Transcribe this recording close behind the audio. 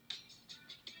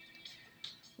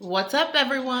What's up,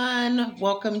 everyone?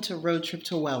 Welcome to Road Trip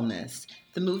to Wellness,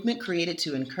 the movement created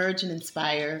to encourage and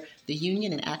inspire the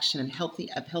union and action and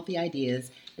healthy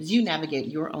ideas as you navigate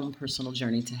your own personal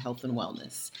journey to health and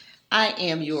wellness. I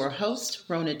am your host,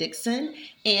 Rona Dixon,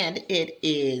 and it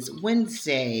is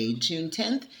Wednesday, June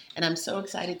 10th, and I'm so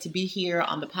excited to be here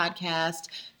on the podcast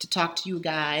to talk to you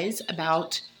guys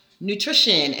about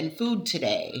nutrition and food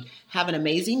today. Have an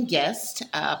amazing guest,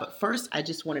 but first, I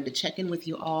just wanted to check in with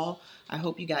you all. I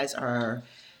hope you guys are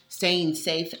staying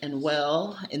safe and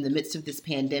well in the midst of this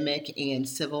pandemic and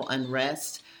civil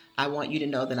unrest. I want you to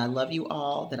know that I love you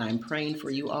all, that I'm praying for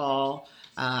you all.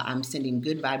 I'm sending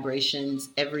good vibrations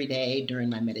every day during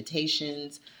my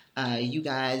meditations. You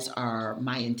guys are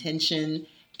my intention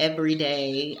every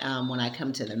day when I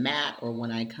come to the mat or when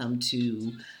I come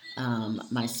to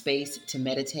my space to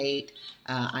meditate.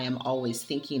 I am always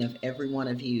thinking of every one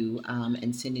of you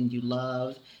and sending you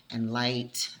love and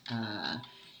light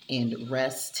and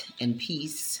rest and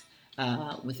peace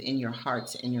within your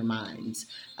hearts and your minds.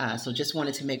 So just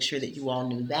wanted to make sure that you all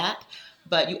knew that.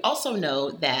 But you also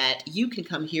know that you can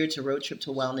come here to Road Trip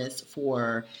to Wellness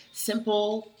for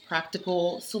simple,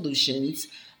 practical solutions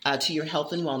to your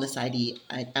health and wellness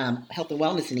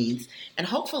needs, and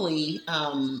hopefully,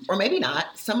 or maybe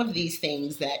not, some of these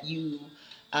things that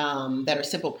that are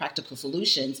simple, practical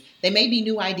solutions, they may be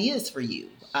new ideas for you,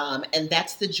 and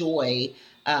that's the joy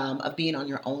of being on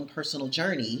your own personal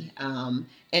journey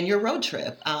and your road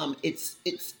trip.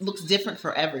 It looks different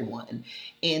for everyone,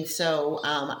 and so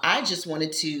I just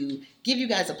wanted to give you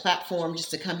guys a platform just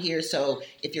to come here. So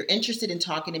if you're interested in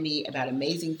talking to me about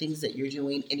amazing things that you're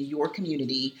doing in your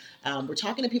community, we're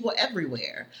talking to people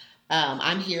everywhere.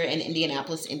 I'm here in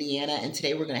Indianapolis, Indiana, and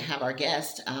today we're going to have our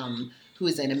guest, who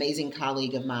is an amazing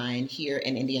colleague of mine here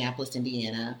in Indianapolis,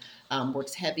 Indiana,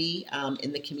 works heavy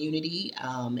in the community,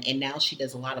 and now she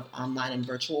does a lot of online and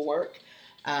virtual work.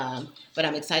 But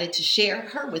I'm excited to share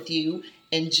her with you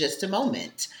in just a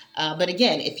moment. But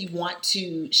again, if you want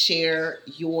to share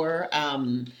your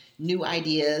new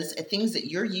ideas and things that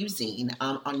you're using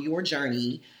on your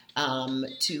journey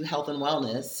to health and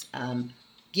wellness,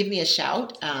 give me a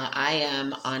shout. I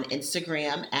am on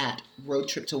Instagram at Road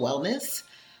Trip to Wellness.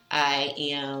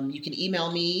 You can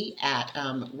email me at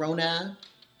Rona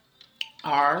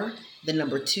R, the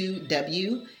number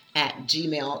 2W at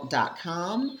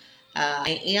gmail.com.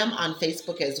 I am on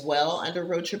Facebook as well under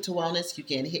Road Trip to Wellness. You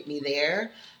can hit me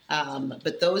there.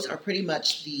 But those are pretty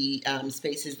much the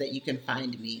spaces that you can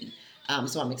find me.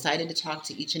 So I'm excited to talk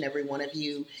to each and every one of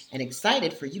you and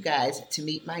excited for you guys to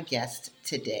meet my guest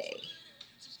today.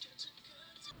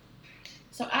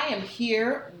 So I am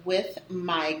here with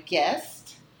my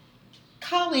guest,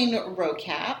 Colleen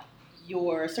Rocap,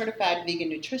 your certified vegan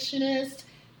nutritionist,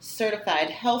 certified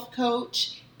health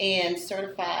coach, and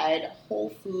certified Whole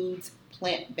Foods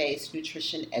plant-based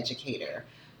nutrition educator.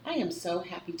 I am so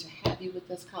happy to have you with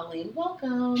us, Colleen.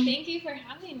 Welcome. Thank you for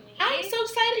having me. I'm so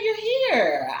excited you're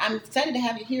here. I'm excited to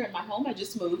have you here in my home. I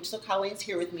just moved, so Colleen's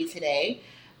here with me today.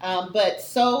 But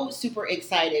so super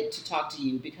excited to talk to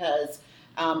you because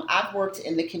I've worked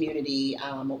in the community,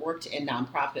 worked in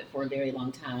nonprofit for a very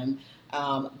long time.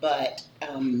 But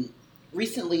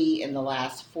recently, in the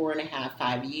last 4.5,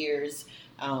 5 years,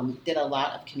 did a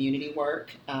lot of community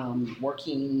work,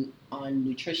 working on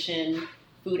nutrition,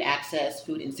 food access,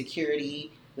 food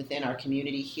insecurity within our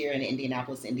community here in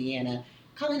Indianapolis, Indiana.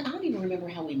 Colleen, I don't even remember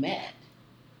how we met.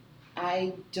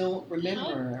 I don't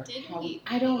remember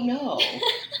I don't know.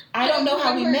 I don't know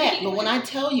how we met, but when I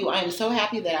tell you I am so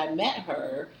happy that I met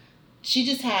her, she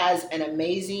just has an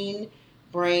amazing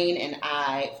brain and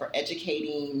eye for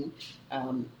educating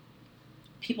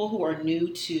people who are new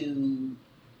to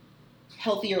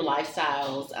healthier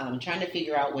lifestyles, trying to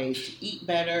figure out ways to eat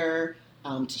better,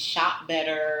 to shop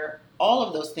better, all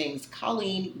of those things.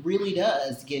 Colleen really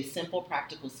does give simple,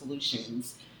 practical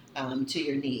solutions to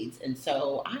your needs. And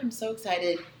so I'm so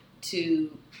excited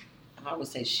to, I would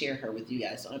say, share her with you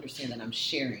guys. So understand that I'm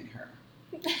sharing her.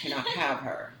 I cannot have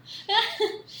her.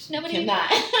 Nobody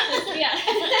cannot. Yeah.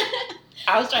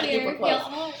 I was trying to keep her close.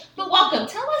 But welcome.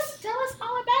 Tell us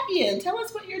all about you and tell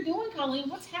us what you're doing, Colleen.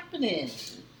 What's happening?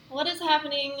 What is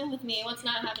happening with me? What's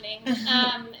not happening?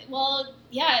 Well,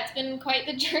 yeah, it's been quite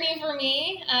the journey for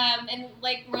me. And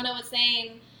like Rona was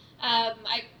saying,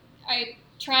 I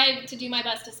tried to do my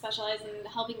best to specialize in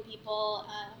helping people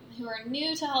who are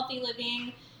new to healthy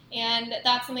living. And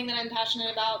that's something that I'm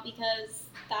passionate about because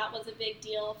that was a big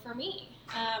deal for me.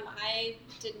 I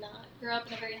did not grow up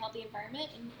in a very healthy environment,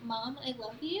 and Mom, I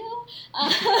love you.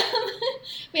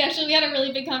 We had a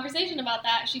really big conversation about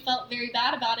that. She felt very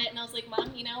bad about it, and I was like,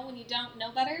 Mom, when you don't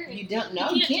know better, you can't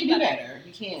do better.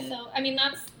 You can. So, I mean,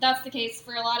 that's the case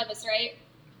for a lot of us, right?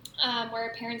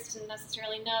 Where parents didn't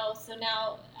necessarily know. So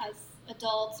now, as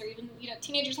adults or even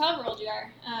teenagers, however old you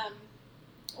are,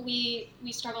 we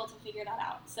struggle to figure that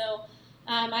out. So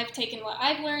I've taken what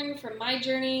I've learned from my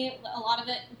journey, a lot of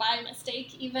it by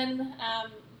mistake even,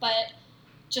 but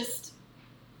just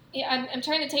I'm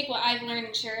trying to take what I've learned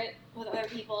and share it with other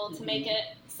people to make it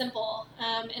simple.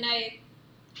 And I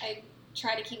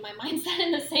try to keep my mindset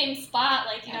in the same spot.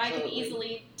 Like, I could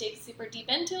easily dig super deep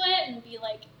into it and be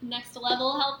like next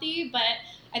level healthy, but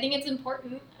I think it's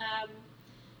important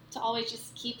to always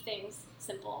just keep things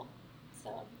simple.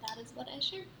 So that is what I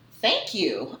share. Thank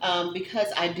you,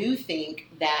 because I do think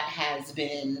that has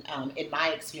been, in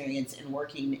my experience in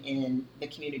working in the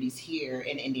communities here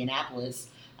in Indianapolis.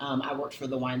 I worked for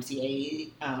the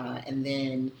YMCA and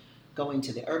then going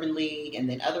to the Urban League and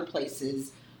then other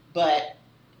places. But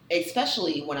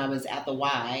especially when I was at the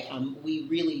Y, we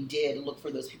really did look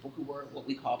for those people who were what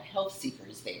we called health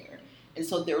seekers there. And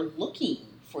so they're looking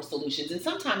for solutions. And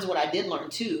sometimes what I did learn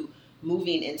too,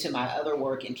 moving into my other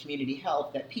work in community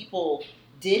health, that people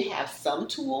did have some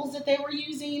tools that they were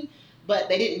using, but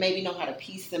they didn't maybe know how to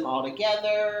piece them all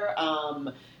together.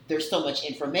 There's so much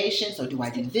information. So do I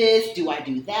do this? Do I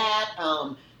do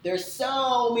that? There's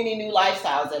so many new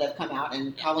lifestyles that have come out,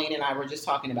 and Colleen and I were just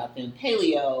talking about them: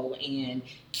 paleo and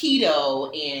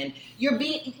keto, and you're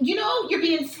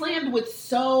being slammed with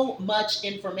so much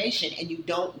information, and you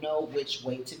don't know which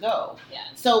way to go. Yeah.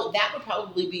 So that would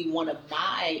probably be one of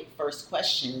my first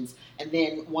questions, and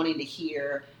then wanting to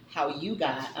hear how you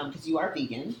got, because you are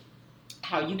vegan,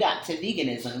 how you got to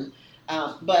veganism,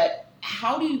 but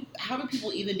how do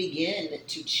people even begin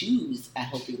to choose a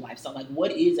healthy lifestyle? Like,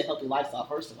 what is a healthy lifestyle,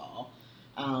 first of all?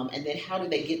 And then how do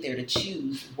they get there to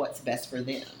choose what's best for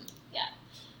them? Yeah.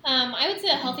 I would say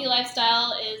a healthy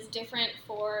lifestyle is different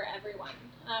for everyone.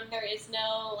 There is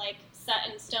no, like,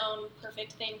 set in stone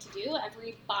perfect thing to do.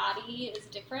 Every body is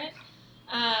different.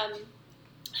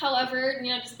 However,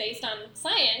 just based on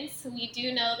science, we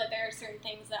do know that there are certain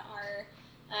things that are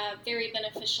very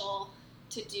beneficial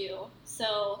to do.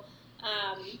 So,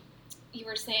 you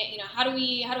were saying, how do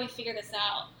we figure this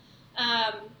out?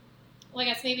 Well, I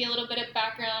guess maybe a little bit of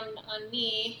background on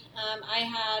me. I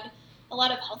had a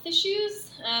lot of health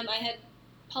issues. I had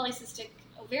polycystic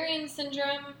ovarian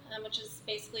syndrome, which is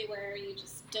basically where you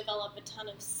just develop a ton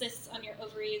of cysts on your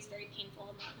ovaries. Very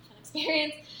painful, not a fun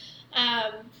experience.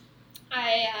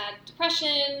 I had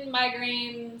depression,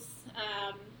 migraines,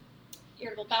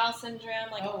 irritable bowel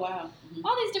syndrome, like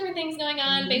all these different things going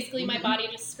on. Basically, my body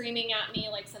just screaming at me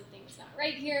like something's not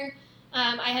right here.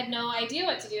 I had no idea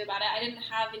what to do about it. I didn't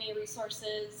have any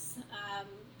resources,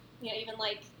 even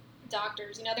like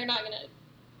doctors. They're not going to,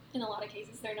 in a lot of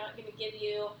cases, they're not going to give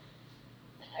you,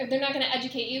 they're not going to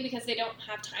educate you because they don't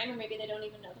have time, or maybe they don't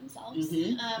even know themselves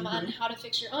on how to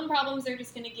fix your own problems. They're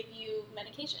just going to give you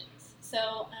medications.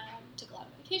 So took a lot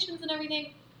of medications and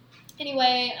everything.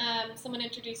 Anyway, someone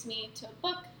introduced me to a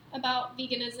book about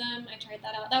veganism. I tried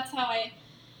that out. That's how I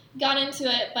got into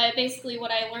it. But basically what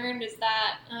I learned is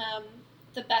that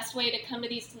the best way to come to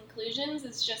these conclusions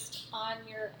is just on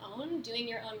your own, doing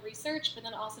your own research, but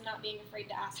then also not being afraid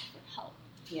to ask for help.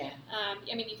 Yeah.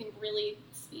 You can really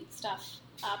speed stuff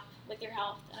up with your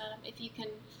health if you can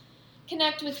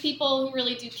connect with people who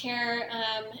really do care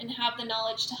and have the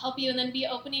knowledge to help you, and then be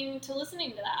open to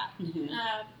listening to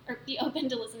that, or be open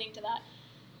to listening to that,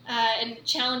 and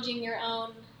challenging your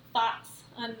own thoughts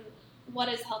on what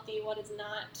is healthy, what is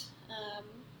not.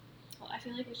 I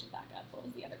feel like we should back up. What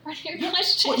was the other part of your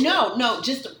question? Well, no,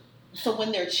 just so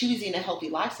when they're choosing a healthy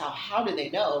lifestyle, how do they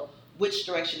know which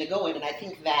direction to go in? And I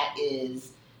think that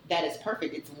is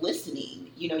perfect. It's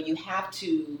listening. You have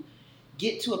to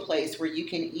get to a place where you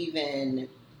can even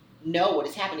know what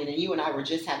is happening. And you and I were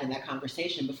just having that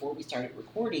conversation before we started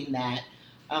recording, that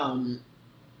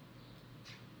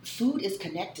food is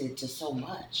connected to so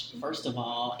much, first of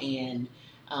all. And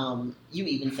you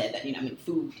even said that,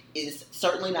 food is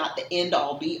certainly not the end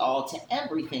all be all to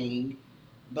everything,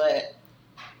 but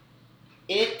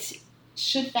it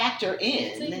should factor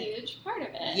in. It's a huge part of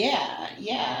it.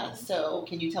 Yeah. So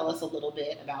can you tell us a little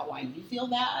bit about why you feel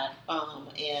that?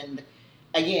 And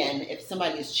again, if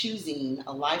somebody is choosing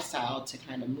a lifestyle to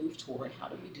kind of move toward, how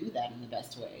do we do that in the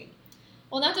best way?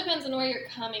 Well, that depends on where you're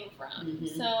coming from.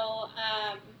 So,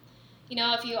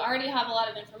 if you already have a lot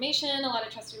of information, a lot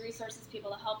of trusted resources,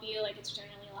 people to help you, like, it's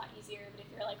generally a lot easier. But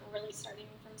if you're like really starting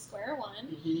from square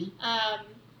one,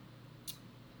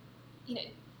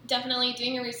 definitely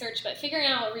doing your research, but figuring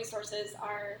out what resources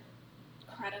are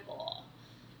credible.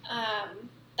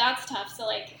 That's tough. So,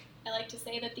 like, I like to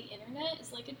say that the internet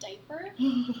is like a diaper.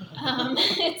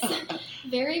 It's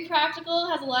very practical,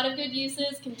 has a lot of good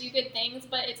uses, can do good things,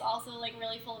 but it's also like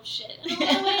really full of shit in a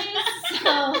lot of ways.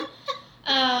 So,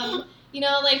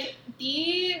 like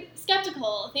be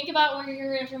skeptical. Think about where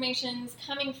your information's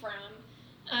coming from.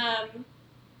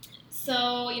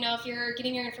 So, if you're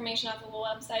getting your information off of a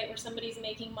website where somebody's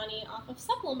making money off of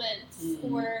supplements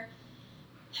or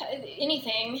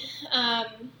anything,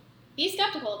 be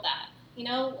skeptical of that.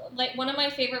 Like one of my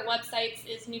favorite websites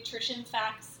is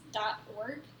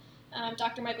nutritionfacts.org.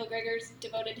 Dr. Michael Greger's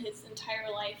devoted his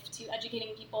entire life to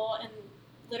educating people and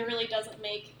literally doesn't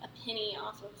make a penny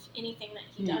off of anything that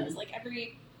he does. Like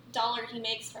every dollar he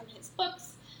makes from his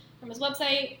books, from his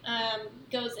website,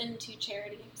 goes into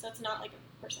charity. So it's not like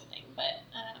a personal thing. But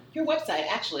your website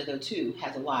actually, though, too,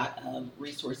 has a lot of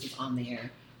resources on there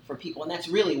for people. And that's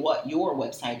really what your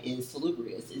website is,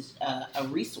 Salubrious, is a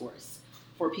resource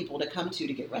for people to come to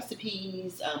get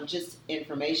recipes, just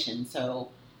information.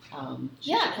 So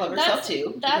you should plug yourself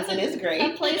too, because it is great.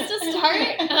 A place to start.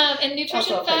 And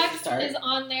Nutrition Facts is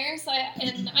on there. So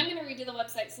I'm going to redo the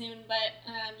website soon, but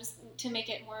just to make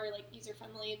it more like user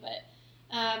friendly. But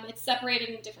it's separated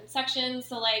in different sections.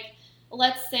 So like,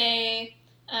 let's say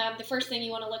the first thing you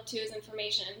want to look to is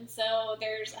information. So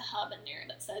there's a hub in there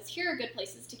that says, here are good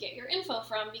places to get your info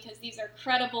from, because these are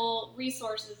credible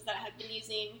resources that have been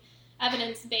using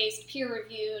evidence-based,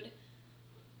 peer-reviewed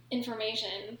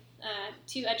information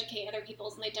to educate other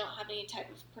people, and they don't have any type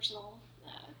of personal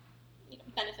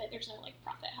benefit. There's no like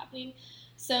profit happening.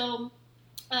 So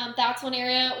that's one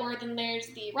area. Or then there's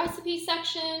the recipe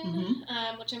section,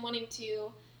 which I'm wanting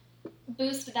to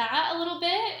boost that a little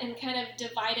bit and kind of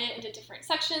divide it into different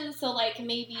sections. So like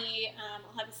maybe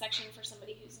I'll have a section for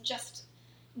somebody who's just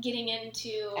getting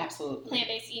into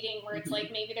plant-based eating, where it's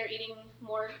like maybe they're eating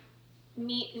more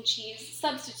meat and cheese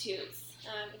substitutes,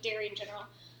 dairy in general,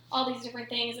 all these different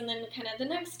things, and then kind of the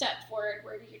next step forward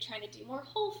where you're trying to do more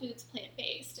whole foods,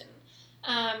 plant-based.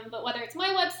 And but whether it's my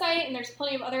website, and there's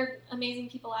plenty of other amazing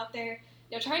people out there,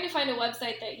 trying to find a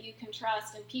website that you can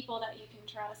trust and people that you can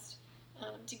trust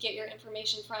to get your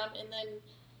information from. And then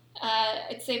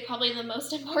I'd say probably the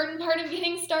most important part of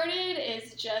getting started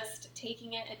is just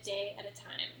taking it a day at a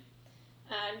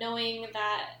time, knowing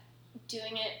that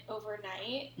doing it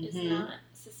overnight is not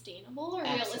sustainable or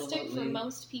realistic for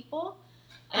most people.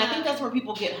 And I think that's where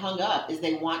people get hung up, is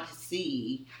they want to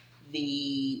see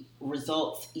the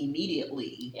results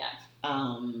immediately. Yeah.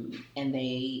 And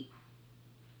they,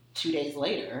 2 days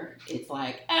later, it's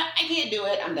like, I can't do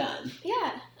it, I'm done.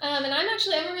 Yeah. And I'm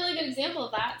a really good example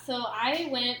of that. So I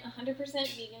went 100%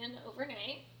 vegan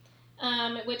overnight,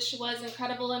 which was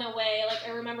incredible in a way. Like,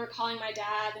 I remember calling my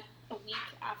dad a week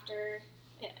after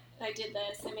I did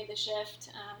this. I made the shift,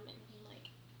 and being like,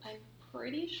 I'm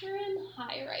pretty sure I'm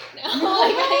high right now.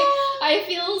 Like, I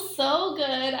feel so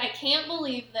good. I can't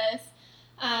believe this.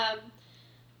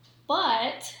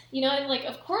 But, and like,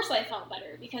 of course I felt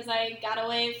better because I got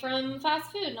away from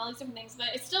fast food and all these different things, but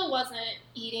it still wasn't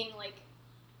eating like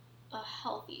a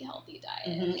healthy diet.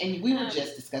 And we were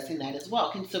just discussing that as well.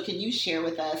 Can you share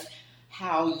with us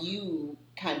how you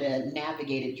kind of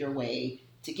navigated your way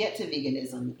to get to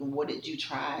veganism? What did you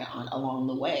try along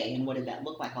the way, and what did that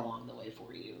look like along the way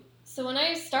for you? So when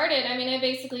I started, I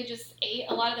basically just ate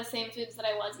a lot of the same foods that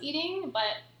I was eating,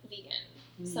 but vegan.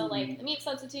 So like the meat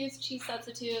substitutes, cheese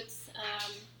substitutes,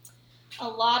 a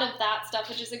lot of that stuff,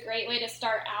 which is a great way to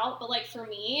start out. But like for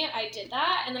me, I did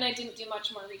that, and then I didn't do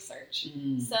much more research.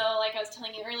 So like I was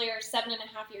telling you earlier,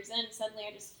 7.5 years in, suddenly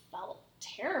I just felt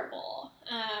terrible.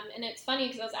 And it's funny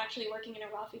because I was actually working in a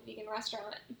raw food vegan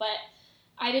restaurant, but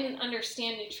I didn't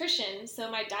understand nutrition,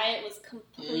 so my diet was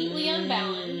completely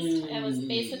unbalanced. I was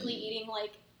basically eating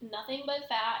like nothing but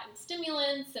fat and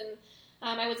stimulants, and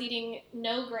I was eating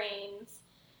no grains,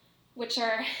 which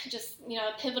are just,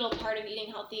 a pivotal part of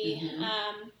eating healthy.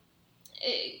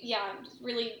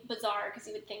 Really bizarre, because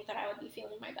you would think that I would be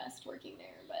feeling my best working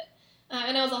there, but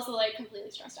and I was also like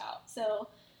completely stressed out. So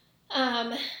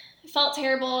I felt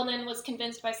terrible, and then was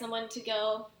convinced by someone to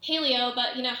go paleo.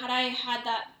 But had I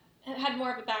had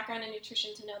more of a background in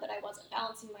nutrition to know that I wasn't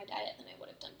balancing my diet, then I would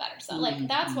have done better. So like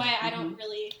that's why I don't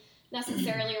really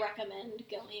necessarily recommend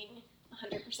going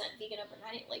 100% vegan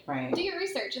overnight. Like, do your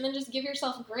research and then just give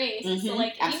yourself grace. So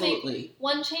like, if you make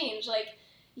one change, like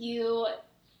you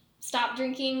stop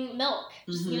drinking milk,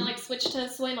 just, like switch to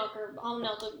soy milk or almond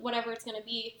milk, or whatever it's going to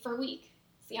be for a week.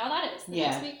 See how that is. The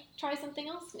next week, try something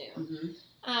else new.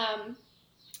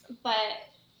 But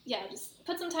yeah, just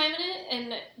put some time in it,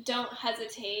 and don't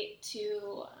hesitate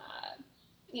to,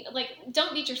 like,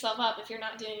 don't beat yourself up if you're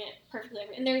not doing it perfectly.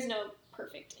 And there's no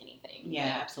perfect anything.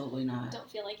 Yeah, absolutely not. Don't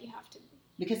feel like you have to.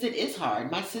 Because it is hard.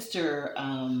 My sister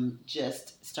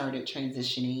just started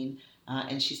transitioning,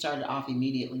 and she started off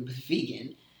immediately with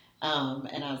vegan.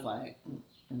 And I was like,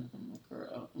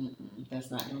 girl, that's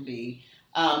not going to be.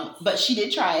 But she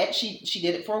did try it. She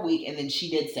did it for a week, and then she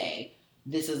did say,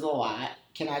 this is a lot.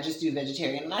 Can I just do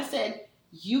vegetarian? And I said,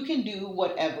 you can do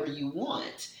whatever you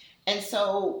want. And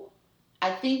so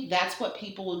I think that's what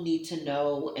people need to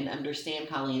know and understand,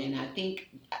 Colleen. And I think,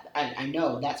 I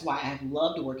know that's why I've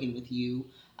loved working with you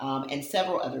and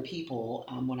several other people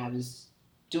when I was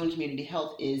doing community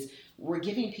health is we're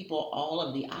giving people all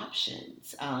of the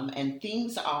options. And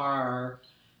things are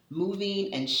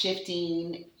moving and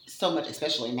shifting so much,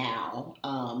 especially now,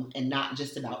 and not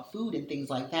just about food and things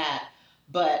like that.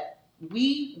 But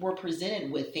we were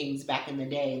presented with things back in the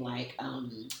day like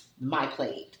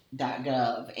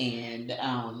myplate.gov and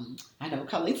I know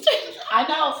Colleen's I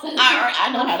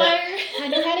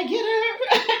know how to get her.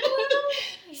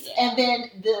 And then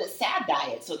the SAD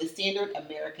diet, so the Standard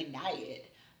American Diet.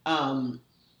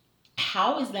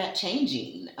 How is that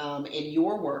changing in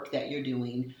your work that you're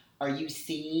doing? Are you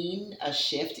seeing a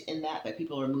shift in that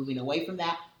people are moving away from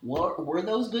that? Were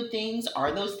those good things?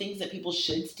 Are those things that people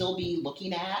should still be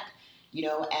looking at,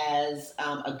 as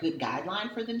a good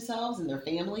guideline for themselves and their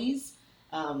families?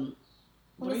 Well,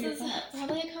 this is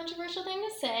probably a controversial thing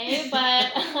to say,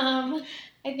 but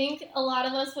I think a lot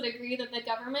of us would agree that the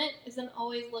government isn't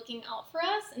always looking out for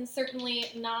us, and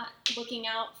certainly not looking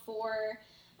out for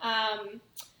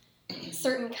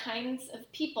certain kinds of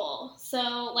people.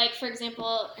 So, like, for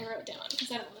example, I wrote down,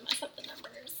 because I don't want to mess up the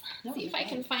numbers. See if I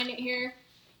can find it here.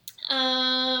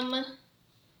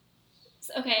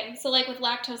 Okay, so like with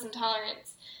lactose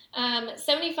intolerance,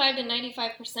 75 to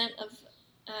 95% of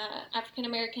African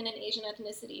American and Asian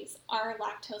ethnicities are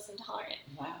lactose intolerant.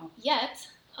 Wow. Yet,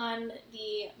 on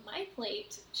the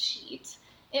MyPlate sheet,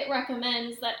 it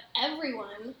recommends that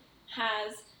everyone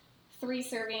has 3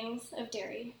 servings of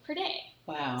dairy per day.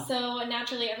 Wow. So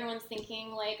naturally everyone's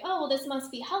thinking like, oh, well, this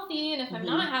must be healthy, and if I'm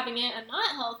not having it, I'm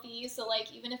not healthy, so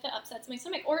like even if it upsets my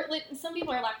stomach, or like, some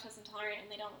people are lactose intolerant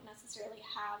and they don't necessarily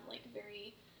have like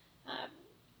very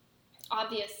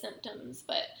obvious symptoms,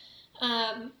 but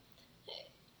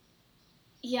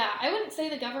yeah, I wouldn't say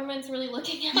the government's really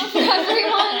looking out for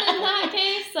everyone in that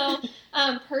case. So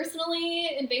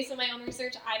personally, and based on my own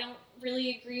research, I don't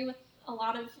really agree with a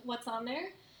lot of what's on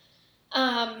there.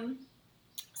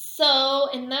 So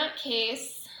in that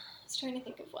case, I was trying to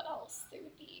think of what else there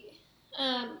would be.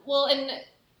 Well, and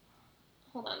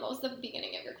hold on, what was the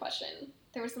beginning of your question?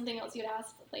 There was something else you'd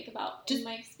asked, like about in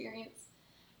my experience.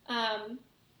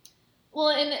 Well,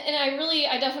 and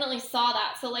I definitely saw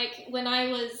that. So like when I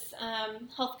was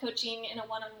health coaching in a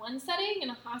one-on-one setting in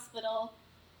a hospital,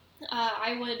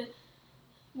 I would,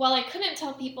 while I couldn't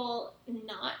tell people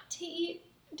not to eat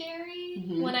dairy,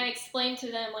 when I explained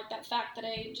to them like that fact that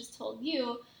I just told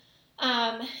you,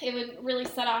 it would really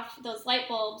set off those light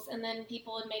bulbs, and then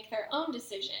people would make their own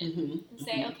decision and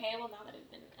say, okay, well, now that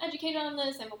I've been educated on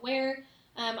this, I'm aware,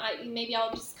 maybe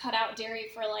I'll just cut out dairy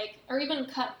for like, or even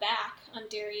cut back on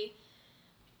dairy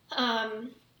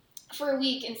for a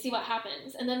week and see what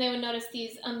happens. And then they would notice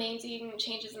these amazing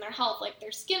changes in their health, like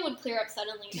their skin would clear up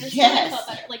suddenly, their stomach felt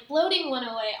better, like bloating went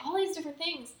away, all these different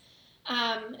things.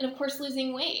 And of course,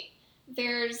 losing weight.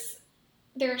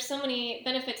 There are so many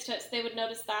benefits to it, so they would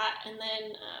notice that and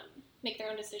then make their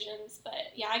own decisions.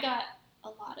 But yeah, I got a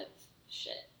lot of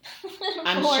shit for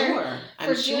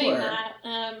doing that,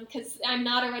 because I'm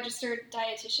not a registered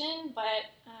dietitian, but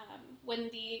when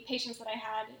the patients that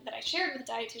I shared with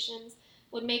dietitians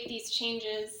would make these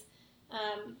changes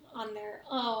on their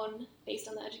own based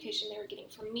on the education they were getting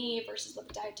from me versus what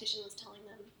the dietitian was telling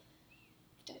them,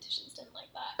 dietitians didn't like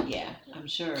that. Yeah, I'm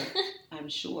sure. I'm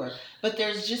sure. But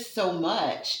there's just so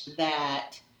much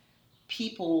that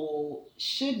people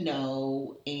should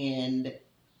know and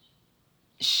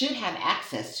should have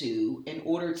access to in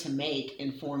order to make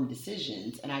informed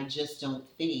decisions. And I just don't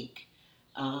think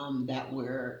that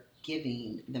we're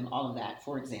giving them all of that.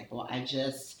 For example, I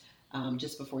just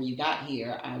before you got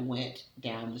here, I went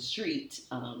down the street,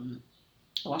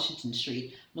 Washington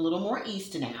Street. I'm a little more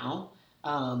east now.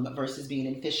 Versus being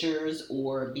in Fishers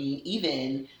or being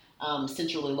even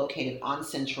centrally located on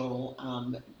Central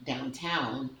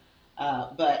downtown.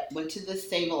 But went to the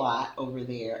Save-A-Lot over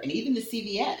there, and even the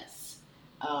CVS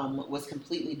was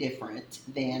completely different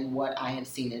than what I have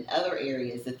seen in other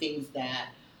areas. The things that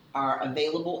are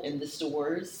available in the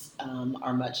stores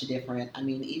are much different. I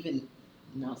mean, even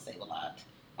Save-A-Lot.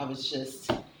 I was just,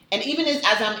 and even as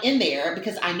I'm in there,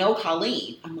 because I know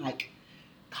Colleen, I'm like,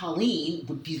 Colleen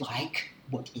would be like,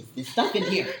 what is this stuff in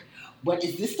here? what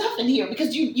is this stuff in here?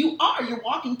 Because you're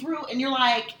walking through and you're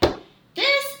like,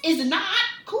 this is not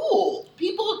cool.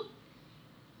 People,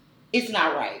 it's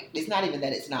not right. It's not even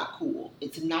that it's not cool.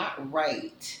 It's not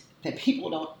right that people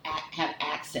don't have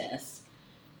access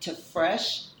to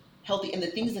fresh, healthy, and the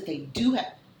things that they do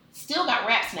have, still got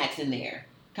wrap snacks in there,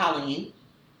 Colleen.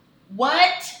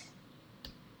 What?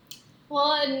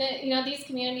 Well, and these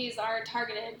communities are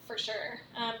targeted for sure,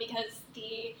 because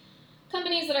the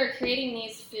companies that are creating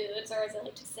these foods, or as I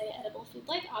like to say, edible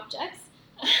food-like objects,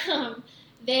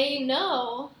 they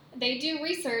do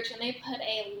research and they put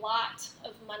a lot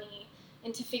of money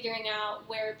into figuring out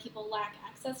where people lack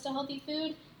access to healthy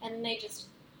food, and they just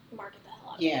market the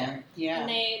hell out of it. Yeah. And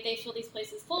they fill these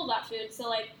places full of that food. So,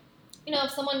 like,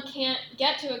 if someone can't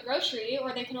get to a grocery,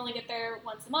 or they can only get there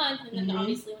once a month, and then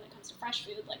obviously when it comes to fresh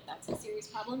food, like, that's a serious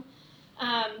problem.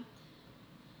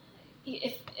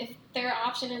 If their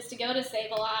option is to go to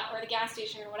Save-A-Lot or the gas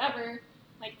station or whatever,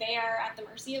 like, they are at the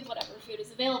mercy of whatever food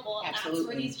is available, and Absolutely. that's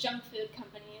where these junk food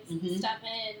companies step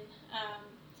in.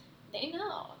 They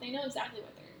know exactly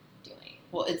what they're doing.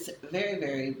 Well, it's very,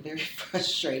 very, very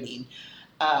frustrating.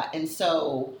 And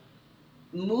so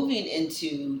moving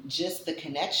into just the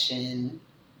connection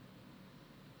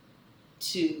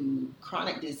to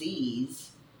chronic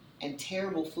disease and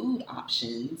terrible food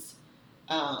options,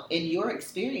 in your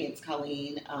experience,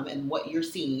 Colleen, and what you're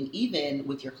seeing, even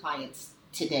with your clients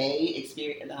today,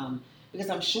 because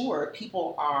I'm sure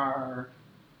people are,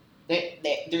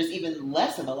 there's even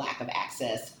less of a lack of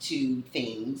access to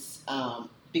things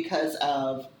because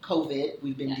of COVID.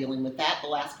 We've been dealing with that the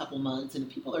last couple months, and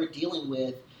people are dealing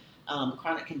with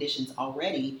chronic conditions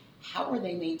already. How are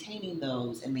they maintaining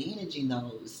those and managing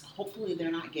those? Hopefully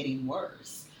they're not getting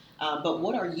worse. But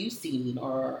what are you seeing,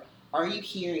 or are you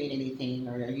hearing anything,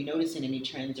 or are you noticing any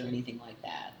trends or anything like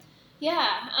that?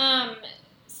 Yeah.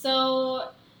 So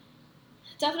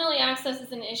definitely access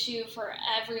is an issue for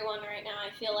everyone right now, I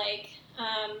feel like,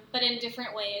 but in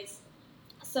different ways.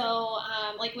 So,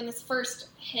 like, when this first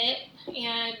hit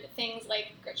and things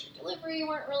like grocery delivery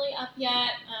weren't really up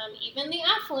yet, even the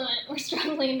affluent were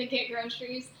struggling to get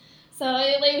groceries. So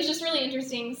it was just really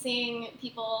interesting seeing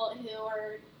people who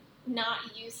are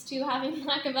not used to having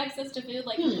lack of access to food,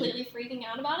 like, completely freaking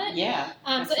out about it. Yeah.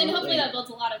 And hopefully that builds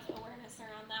a lot of awareness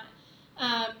around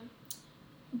that.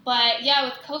 But yeah,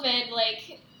 with COVID,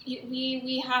 like,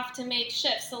 we have to make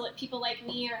shifts so that people like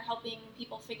me are helping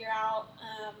people figure out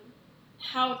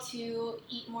how to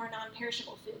eat more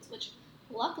non-perishable foods, which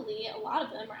luckily a lot of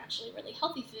them are actually really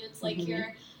healthy foods, like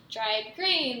your dried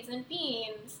grains and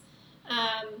beans,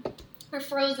 or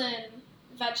frozen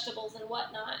vegetables and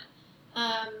whatnot.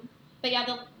 But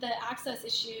yeah, the access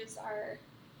issues are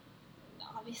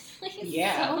obviously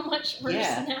so much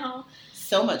worse now.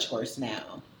 So much worse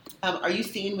now. Are you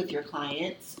seeing with your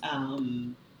clients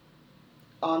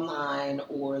online,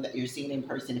 or that you're seeing in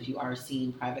person, if you are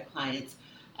seeing private clients,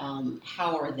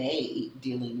 how are they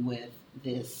dealing with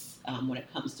this when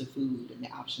it comes to food and the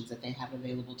options that they have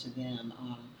available to them?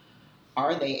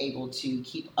 Are they able to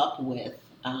keep up with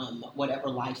whatever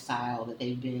lifestyle that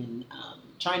they've been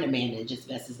trying to manage as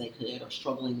best as they could, or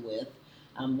struggling with?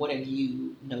 What have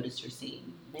you noticed or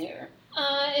seen there?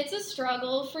 It's a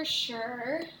struggle for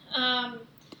sure.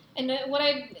 And what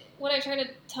I try to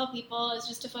tell people is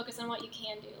just to focus on what you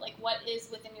can do, like what is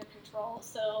within your control.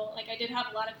 So, like, I did have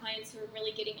a lot of clients who were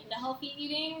really getting into healthy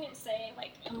eating, say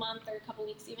like a month or a couple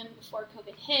weeks even before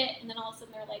COVID hit, and then all of a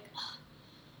sudden they're like,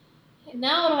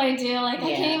 now what do I do? Like,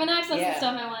 I can't even access the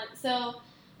stuff I want. So,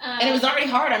 and it was already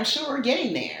hard, I'm sure,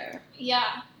 getting there.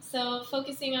 Yeah. So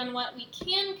focusing on what we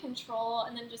can control,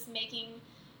 and then just making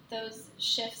those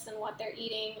shifts in what they're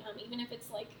eating, even if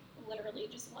it's like literally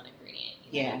just one ingredient.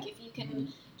 Like if you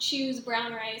can choose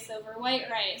brown rice over white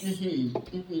rice,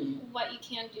 what you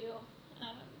can do.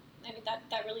 I mean,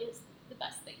 that really is the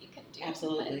best that you can do.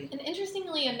 Absolutely. And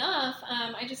interestingly enough,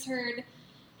 I just heard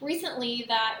recently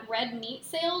that red meat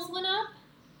sales went up,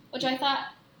 which I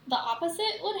thought the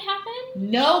opposite would happen.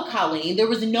 No, Colleen, there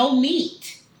was no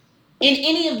meat in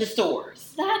any of the stores.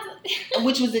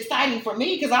 Which was exciting for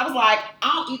me, because I was like,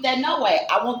 I don't eat that no way.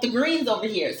 I want the greens over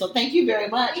here. So thank you very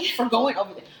much for going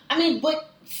over there. I mean,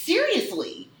 but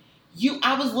seriously,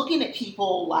 I was looking at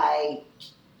people like,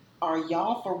 are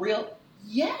y'all for real?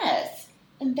 Yes.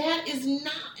 And that is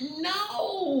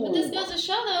no. But this goes to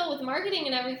show, though, with marketing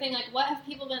and everything, like, what have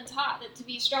people been taught? That to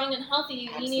be strong and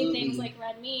healthy, we need things like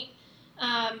red meat.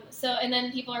 And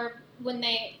then people when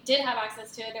they did have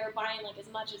access to it, they were buying like as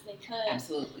much as they could.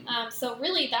 Absolutely. So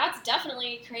really, that's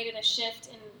definitely created a shift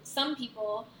in some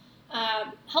people,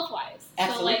 health-wise.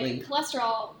 Absolutely. So like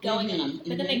cholesterol going up.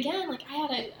 But then again, like I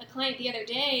had a client the other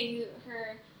day who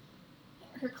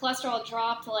her cholesterol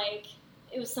dropped like,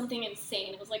 it was something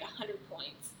insane. It was like 100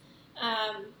 points.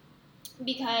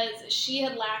 Because she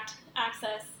had lacked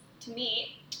access to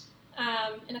meat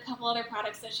and a couple other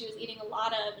products that she was eating a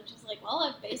lot of. And she's like, well,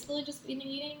 I've basically just been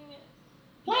eating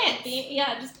plants.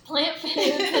 Just plant foods.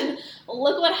 And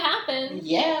look what happened.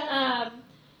 Yeah.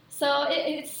 So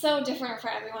it's so different for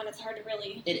everyone. It's hard to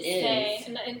really say. Is.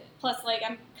 And plus, like,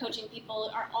 I'm coaching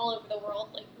people are all over the world,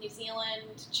 like New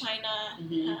Zealand, China,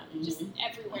 just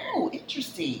everywhere. Oh,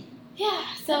 interesting. Yeah,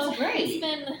 so that's great.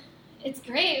 It's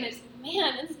great.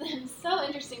 It's been so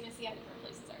interesting to see how different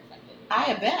places are affected.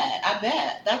 I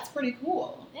bet. That's pretty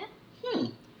cool. Yeah.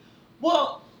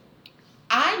 Well,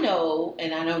 I know,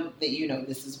 and I know that you know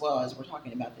this as well as we're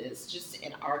talking about this, just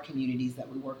in our communities that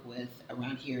we work with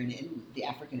around here and in the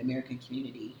African American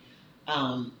community,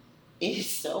 it is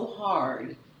so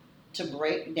hard to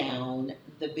break down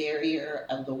the barrier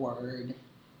of the word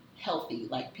healthy.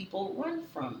 Like, people run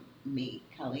from me,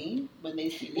 Colleen, when they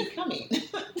see me coming.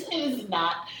 It is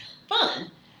not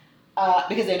fun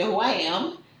because they know who I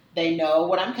am. They know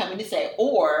what I'm coming to say.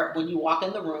 Or when you walk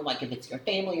in the room, like if it's your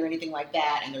family or anything like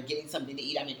that, and they're getting something to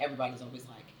eat, I mean, everybody's always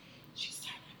like, she's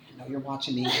tired. I know you're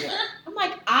watching me. I'm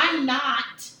like, I'm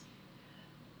not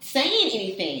saying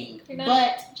anything.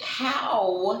 But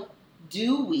how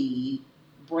do we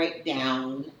break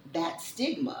down that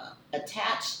stigma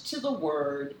attached to the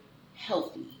word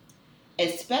healthy?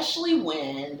 Especially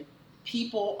when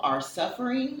people are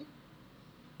suffering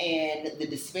and the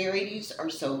disparities are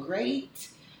so great.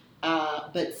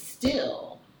 But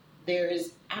still,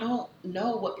 I don't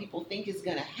know what people think is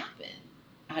going to happen.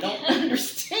 I don't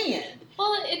understand.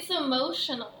 Well, it's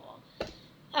emotional.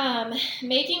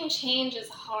 Making change is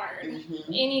hard.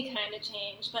 Any kind of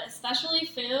change, but especially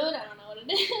food. I don't know what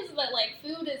it is, but like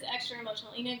food is extra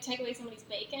emotional. You know, take away somebody's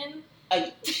bacon.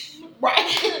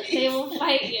 Right. They will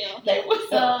fight you. They will.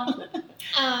 So,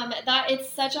 that it's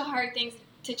such a hard thing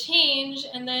to change.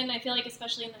 And then I feel like,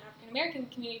 especially in the African American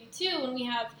community too, when we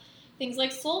have things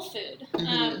like soul food,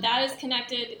 that is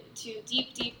connected to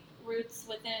deep roots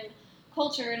within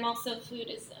culture, and also food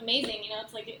is amazing. You know,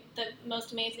 it's like the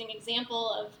most amazing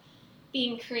example of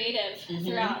being creative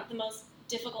throughout the most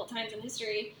difficult times in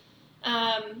history.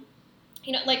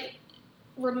 You know, like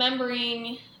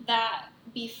remembering that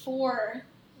before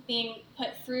being put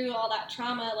through all that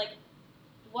trauma, like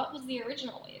what was the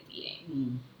original way of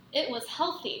eating? It was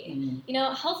healthy. You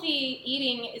know, healthy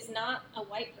eating is not a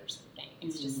white person thing.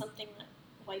 It's just something that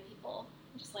white people,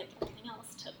 just like everything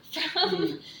else, took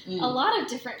from a lot of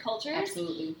different cultures.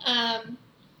 Absolutely.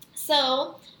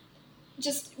 So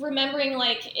just remembering,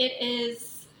 like, it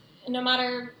is, no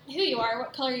matter who you are,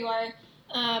 what color you are,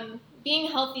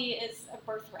 being healthy is a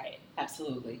birthright.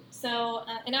 Absolutely. So,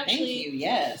 and actually... Thank you,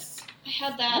 yes. I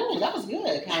had that... Oh, that was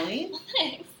good, Colleen.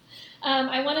 Thanks.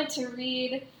 I wanted to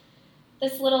read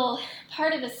this little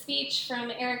part of a speech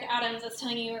from Eric Adams. I was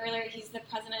telling you earlier, he's the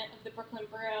president of the Brooklyn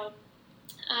Borough.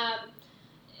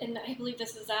 And I believe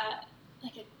this was at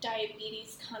like a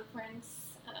diabetes conference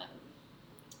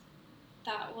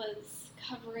that was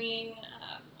covering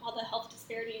all the health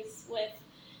disparities with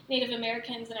Native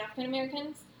Americans and African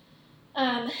Americans.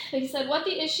 But he said, what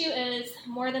the issue is,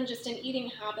 more than just an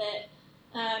eating habit,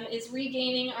 is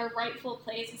regaining our rightful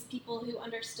place as people who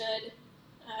understood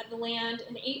the land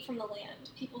and ate from the land,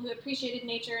 people who appreciated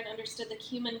nature and understood the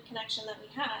human connection that we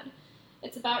had.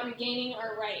 It's about regaining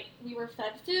our right. We were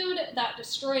fed food that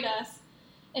destroyed us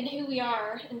and who we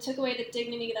are and took away the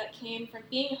dignity that came from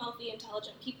being healthy,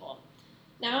 intelligent people.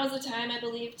 Now is the time, I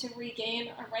believe, to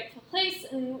regain our rightful place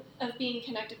of being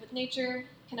connected with nature,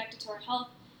 connected to our health.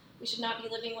 We should not be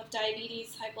living with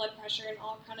diabetes, high blood pressure, and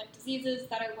all chronic diseases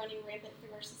that are running rampant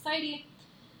through our society.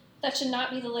 That should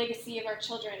not be the legacy of our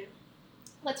children.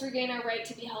 Let's regain our right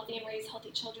to be healthy and raise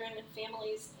healthy children and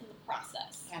families in the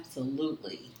process.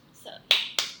 Absolutely. So,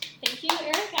 thank you,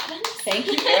 Eric Adams. Thank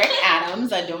you, Eric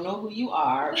Adams. I don't know who you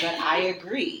are, but I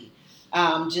agree.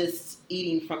 Just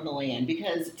eating from the land.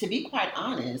 Because to be quite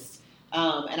honest,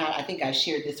 and I think I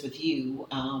shared this with you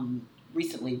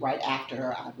recently, right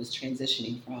after I was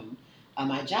transitioning from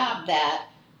my job, that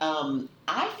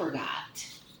I forgot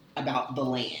about the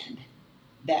land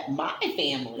that my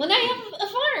family When I have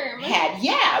a farm. had.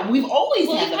 Yeah, we've always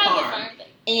had the farm. But...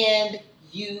 And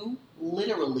you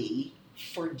literally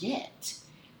forget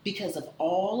because of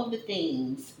all of the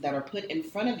things that are put in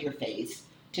front of your face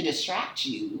to distract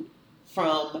you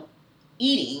from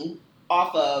eating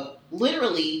off of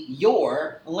literally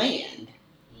your land.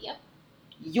 Yep.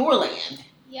 Your land.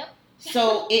 Yep.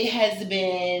 So it has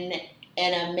been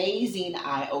an amazing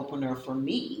eye-opener for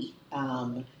me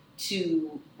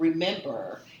to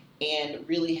remember and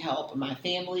really help my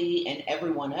family and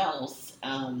everyone else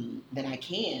that I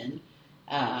can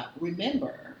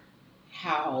remember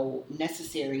how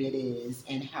necessary it is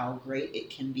and how great it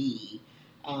can be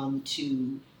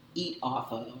to eat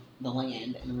off of the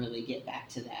land and really get back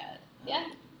to that. Yeah.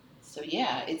 So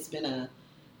yeah, it's been an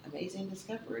amazing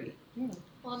discovery. Yeah.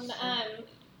 Well,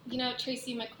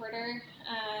 Tracy McWhirter,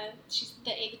 she's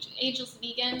the Ageless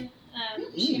Vegan.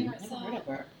 Never heard of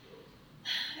her.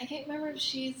 I can't remember if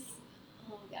she's,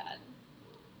 oh God,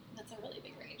 that's a really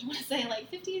big range. I want to say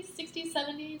like 50s, 60s, 70s. I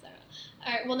don't know.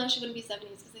 All right, well, no, she wouldn't be 70s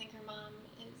because I think her mom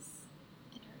is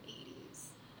in her 80s.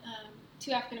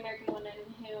 Two African American women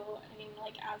who, I mean,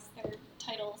 like as their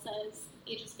title says,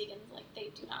 ageless vegans, like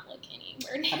they do not look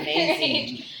anywhere near their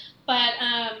age. But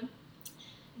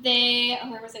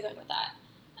where was I going with that?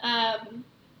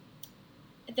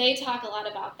 They talk a lot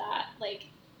about that, like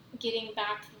getting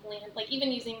back to the land, like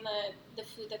even using the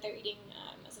food that they're eating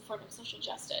as a form of social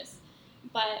justice.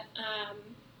 But where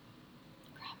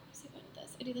was I going with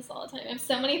this? I do this all the time. I have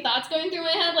so many thoughts going through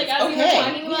my head, like as we were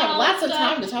talking about. We have lots of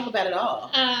time to talk about it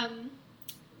all.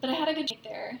 But I had a good break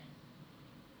there.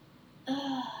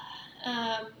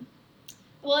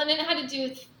 Well, and it had to do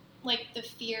with like the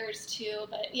fears too,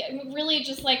 but yeah, really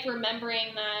just like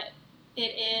remembering that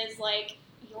it is like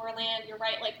your land, your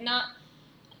right, like not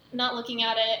looking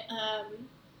at it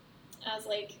as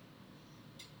like,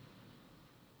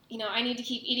 I need to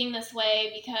keep eating this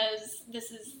way because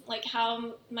this is like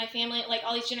how my family, like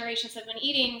all these generations have been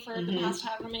eating for the past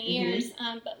however many years,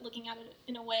 but looking at it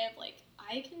in a way of like,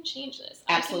 I can change this.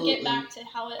 Absolutely. I can get back to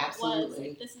how it was.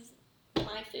 Like, this is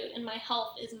my food and my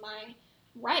health is my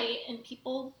right, and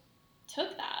people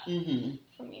took that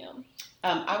from you.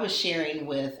 I was sharing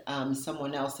with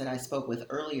someone else that I spoke with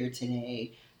earlier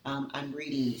today. I'm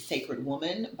reading Sacred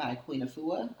Woman by Queen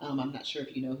Afua. I'm not sure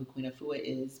if you know who Queen Afua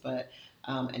is, but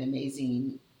an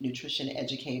amazing nutrition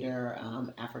educator,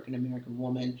 African-American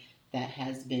woman that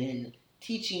has been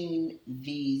teaching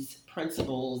these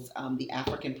principles, the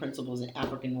African principles and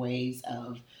African ways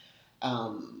of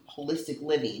holistic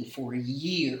living for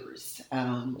years,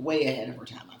 way ahead of her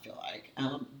time, I feel like.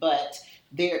 But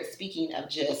they're speaking of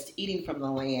just eating from the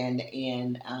land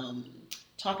and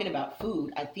talking about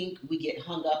food. I think we get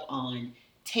hung up on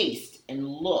taste and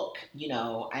look.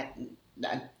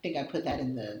 I think I put that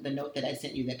in the note that I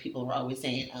sent you, that people were always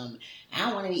saying, I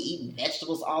don't want to be eating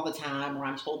vegetables all the time, or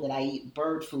I'm told that I eat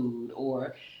bird food,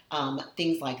 or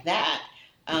things like that.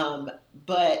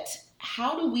 But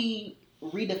how do we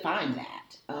redefine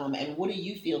that? And what do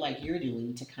you feel like you're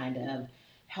doing to kind of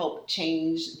help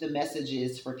change the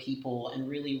messages for people and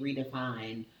really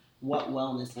redefine what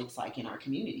wellness looks like in our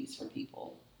communities for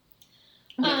people?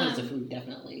 When it comes to food,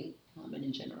 definitely, and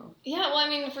in general. Yeah, well, I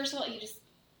mean, first of all, you've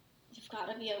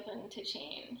got to be open to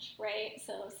change, right?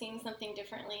 So seeing something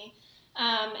differently.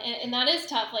 And that is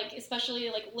tough, like, especially,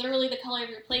 like, literally the color of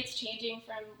your plate's changing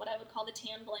from what I would call the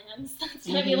tan blands. That's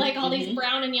going to be, like, all these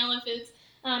brown and yellow foods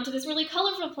to this really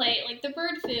colorful plate, like the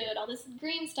bird food, all this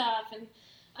green stuff. And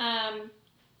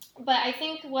but I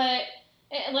think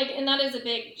and that is a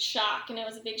big shock, and it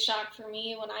was a big shock for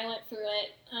me when I went through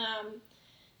it.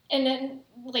 And then,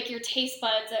 like, your taste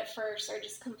buds at first are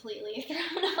just completely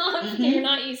thrown off. You're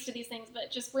not used to these things,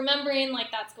 but just remembering, like,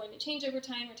 that's going to change over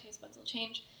time. Your taste buds will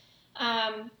change.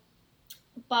 But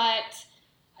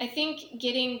I think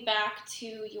getting back to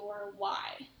your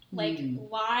why. Like,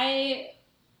 why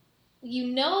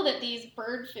that these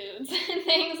bird foods and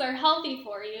things are healthy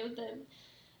for you.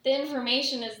 The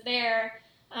information is there.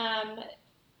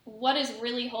 What is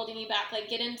really holding you back? Like,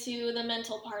 get into the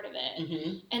mental part of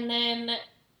it. And then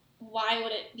why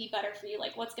would it be better for you?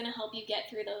 Like, what's going to help you get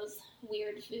through those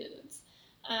weird foods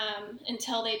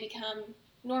until they become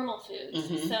normal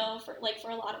foods? So for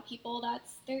a lot of people,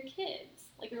 that's their kids.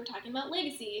 Like we were talking about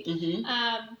legacy,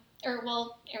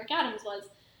 Eric Adams was.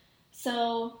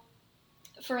 So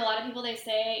for a lot of people, they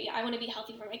say, I want to be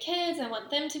healthy for my kids. I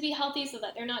want them to be healthy so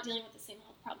that they're not dealing with the same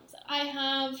health problems that I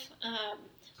have.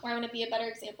 Or I want to be a better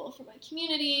example for my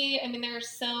community. I mean, there are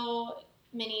so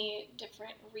many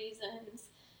different reasons.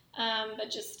 But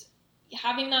just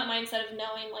having that mindset of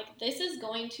knowing, like, this is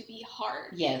going to be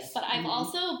hard. Yes. But I've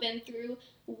also been through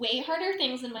way harder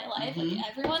things in my life, like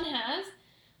everyone has.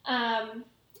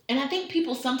 And I think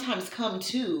people sometimes come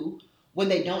to when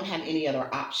they don't have any other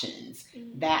options.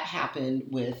 That happened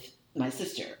with my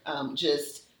sister.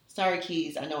 Sorry,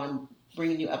 Keys, I know I'm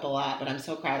bringing you up a lot, but I'm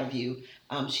so proud of you.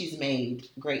 She's made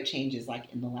great changes,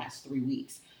 like, in the last 3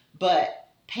 weeks. But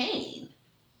pain,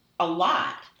 a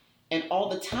lot. And all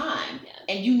the time.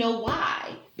 Yeah. And you know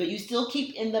why. But you still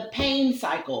keep in the pain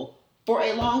cycle for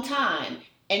a long time.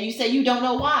 And you say you don't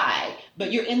know why.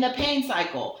 but you're in the pain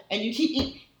cycle and you keep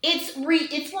eating.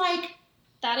 It's like,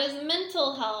 that is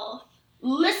mental health.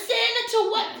 Listen to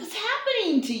what's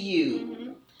happening to you.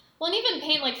 Mm-hmm. Well, and even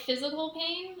pain, like physical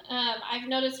pain, I've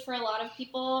noticed for a lot of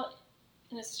people,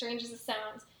 and as strange as it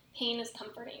sounds, pain is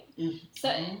comforting. Mm-hmm. So,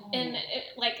 and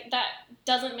like that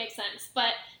doesn't make sense,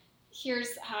 but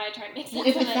here's how I try to make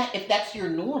sense of it. If that's your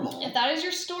normal, if that is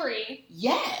your story,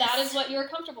 yes, that is what you're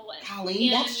comfortable with.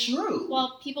 Colleen, that's true.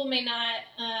 While people may not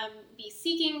be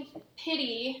seeking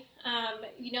pity,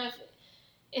 if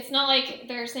it's not like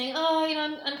they're saying, oh,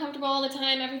 I'm uncomfortable all the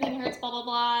time, everything hurts, blah, blah,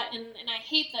 blah, and I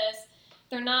hate this.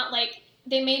 They're not like,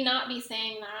 they may not be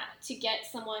saying that to get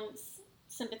someone's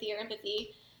sympathy or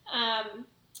empathy.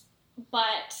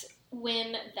 But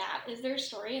when that is their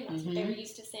story and that's what they're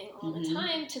used to saying all the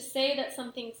time, to say that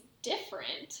something's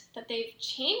different, that they've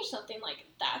changed something, like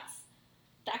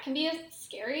that can be a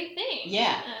scary thing.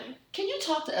 Yeah. Can you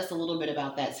talk to us a little bit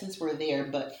about that, since we're there,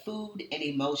 but food and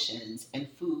emotions and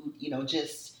food,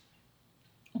 just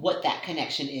what that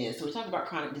connection is? So we're talking about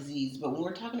chronic disease, but when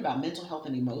we're talking about mental health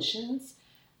and emotions,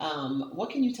 what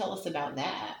can you tell us about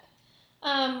that?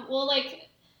 Well, like,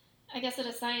 I guess at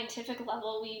a scientific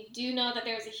level, we do know that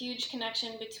there's a huge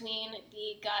connection between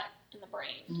the gut and the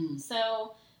brain.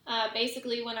 So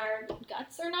basically when our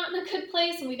guts are not in a good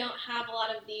place and we don't have a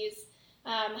lot of these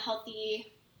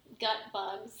healthy gut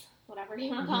bugs, whatever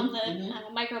you want to call them,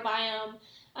 the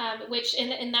microbiome, which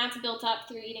and that's built up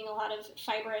through eating a lot of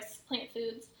fibrous plant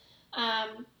foods,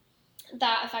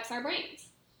 that affects our brains.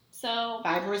 So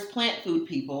fibrous plant food,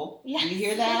 people. Yes. You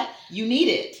hear that? You need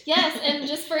it. Yes, and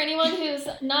just for anyone who's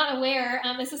not aware,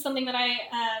 this is something that I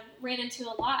ran into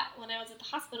a lot when I was at the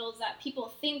hospital, is that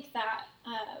people think that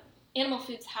animal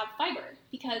foods have fiber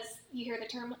because you hear the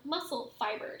term muscle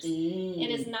fibers. It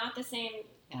is not the same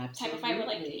type of fiber.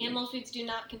 Like, animal foods do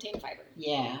not contain fiber.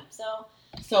 Yeah. So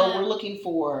we're looking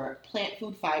for plant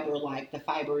food fiber, like the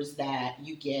fibers that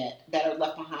you get that are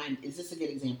left behind. Is this a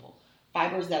good example?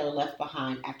 Fibers that are left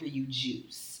behind after you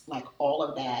juice, like all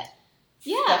of that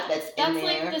stuff that's in there. That's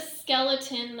like the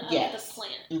skeleton of the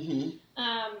plant.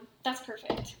 That's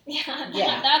perfect.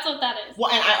 Yeah, that's what that is.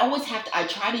 Well, and I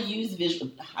try to use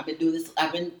visual. I've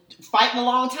been fighting a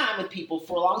long time with people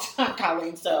for a long time,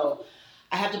 Colleen, so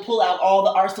I have to pull out all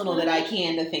the arsenal that I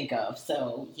can to think of.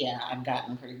 So, yeah, I've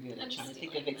gotten pretty good at trying to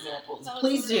think of examples.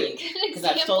 Please do, because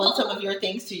I've stolen some of your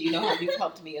things too. You know how you've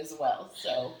helped me as well.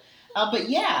 So, but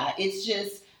yeah, it's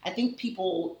just, I think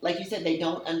people, like you said, they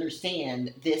don't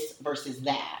understand this versus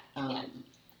that.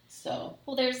 So,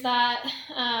 well, there's that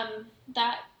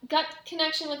gut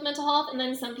connection with mental health, and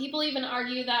then some people even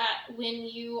argue that when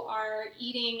you are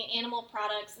eating animal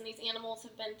products and these animals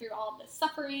have been through all of this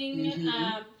suffering,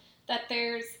 that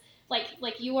there's like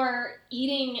you are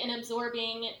eating and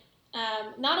absorbing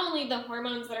not only the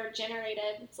hormones that are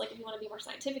generated. It's like, if you want to be more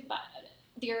scientific about it,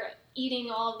 they're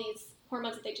eating all of these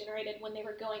hormones that they generated when they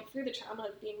were going through the trauma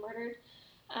of being murdered.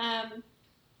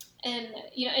 And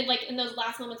like in those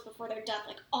last moments before their death,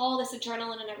 like all this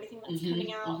adrenaline and everything that's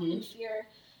coming out in fear.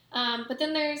 But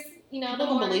then there's, people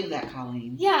don't believe that,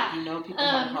 Colleen. Yeah. People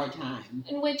have a hard time.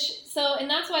 And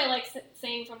that's why I like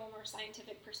saying from a more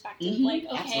scientific perspective, like,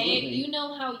 okay, absolutely. You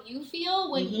know how you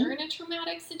feel when you're in a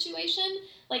traumatic situation.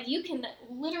 Like, you can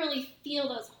literally feel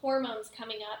those hormones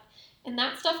coming up. And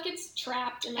that stuff gets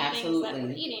trapped in the things that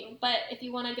we're eating. But if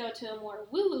you want to go to a more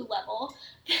woo-woo level,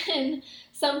 then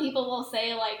some people will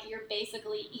say, like, you're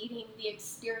basically eating the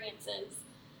experiences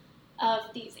of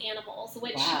these animals,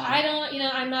 which I don't,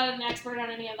 I'm not an expert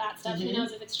on any of that stuff. Who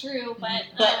knows if it's true, but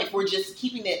if we're just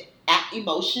keeping it at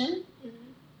emotion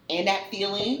and at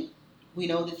feeling, we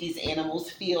know that these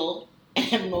animals feel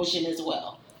emotion as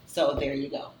well. So there you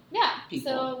go. Yeah.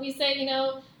 People. So we say,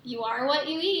 you are what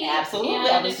you eat. Absolutely. And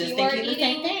I was just thinking the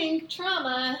same thing.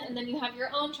 Trauma, and then you have your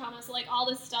own trauma. So, like, all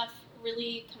this stuff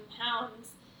really compounds.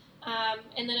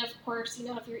 And then, of course,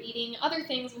 if you're eating other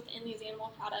things within these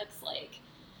animal products, like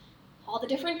all the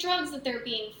different drugs that they're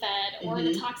being fed, or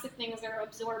the toxic things they're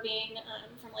absorbing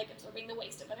from, like, absorbing the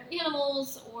waste of other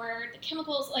animals, or the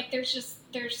chemicals. Like, there's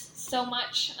so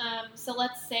much. So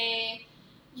let's say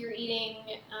you're eating,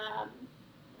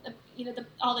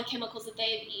 all the chemicals that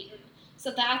they've eaten.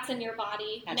 So that's in your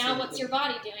body. Absolutely. Now what's your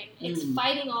body doing? It's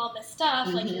fighting all of this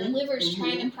stuff. Like, your liver's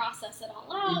trying to process it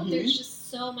all out. There's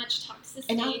just so much toxicity.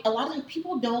 And a lot of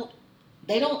people don't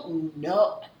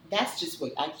know. That's just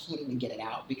what, I can't even get it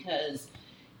out, because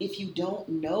if you don't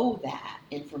know that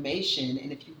information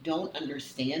and if you don't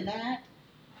understand that,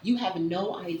 you have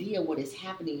no idea what is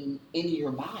happening in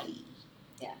your body.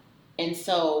 Yeah. And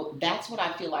so that's what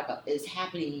I feel like is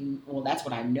happening. Well, that's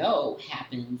what I know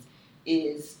happens,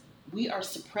 is we are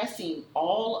suppressing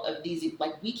all of these,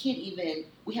 like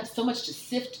we have so much to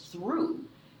sift through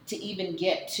to even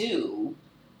get to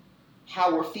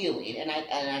how we're feeling. And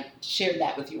I shared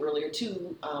that with you earlier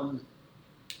too.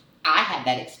 I had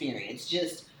that experience.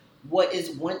 Just what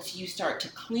is once you start to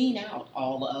clean out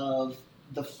all of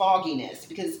the fogginess,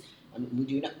 because we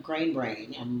do Grain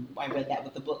Brain. I read that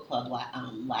with the book club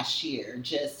last year.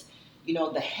 Just,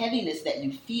 the heaviness that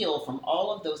you feel from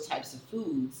all of those types of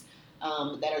foods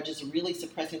that are just really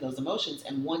suppressing those emotions.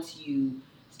 And once you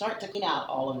start to clean out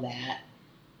all of that,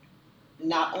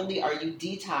 not only are you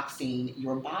detoxing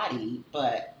your body,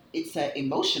 but it's an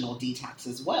emotional detox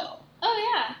as well. Oh,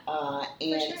 yeah.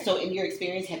 And sure. So in your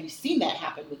experience, have you seen that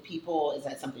happen with people? Is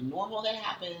that something normal that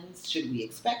happens? Should we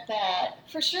expect that?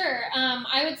 For sure.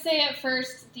 I would say at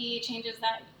first the changes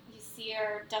that you see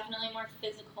are definitely more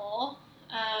physical.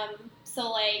 So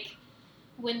like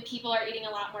when people are eating a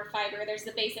lot more fiber, there's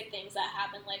the basic things that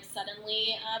happen, like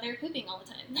suddenly they're pooping all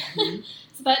the time.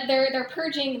 Mm-hmm. But they're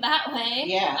purging that way.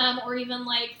 Yeah. Or even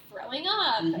like throwing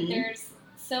up. Mm-hmm. There's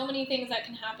so many things that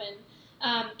can happen.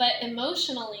 But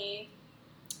emotionally,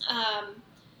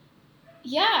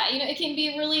 it can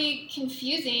be really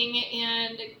confusing.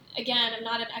 And again, I'm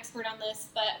not an expert on this,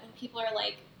 but when people are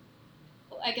like,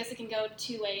 I guess it can go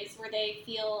two ways, where they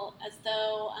feel as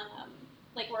though,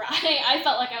 like where I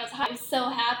felt like I was so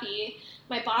happy.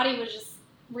 My body was just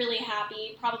really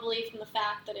happy, probably from the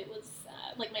fact that it was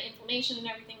like my inflammation and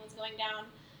everything was going down.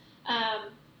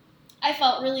 I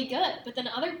felt really good. But then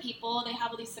other people, they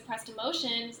have all these suppressed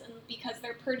emotions, and because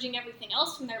they're purging everything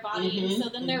else from their body, mm-hmm, and so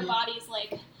then their body's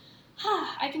like,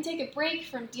 I can take a break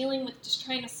from dealing with just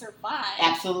trying to survive.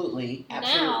 Absolutely.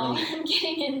 Now I'm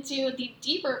getting into the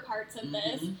deeper parts of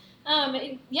this.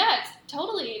 It's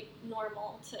totally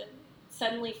normal to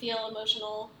suddenly feel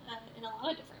emotional in a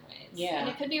lot of different ways. Yeah. And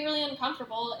it could be really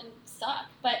uncomfortable and suck.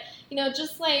 But,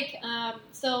 just like,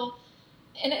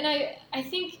 And I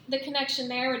think the connection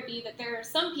there would be that there are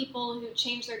some people who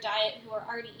change their diet who are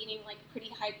already eating like pretty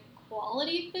high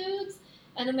quality foods,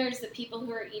 and then there's the people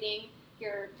who are eating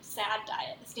your SAD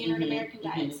diet, the standard American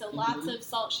diet, so lots of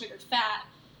salt, sugar, fat,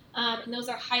 and those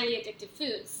are highly addictive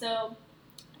foods. So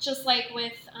just like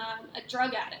with a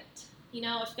drug addict,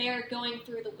 if they're going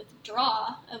through the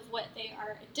withdrawal of what they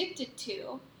are addicted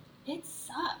to, it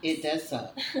sucks. It does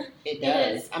suck. It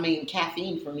does. I mean,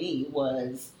 caffeine for me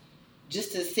was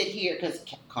just to sit here, because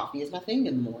coffee is my thing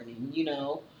in the morning,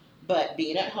 but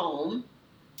being at home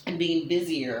and being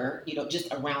busier,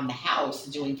 just around the house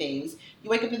doing things, you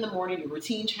wake up in the morning, your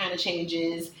routine kind of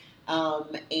changes,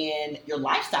 and your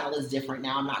lifestyle is different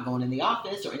now. I'm not going in the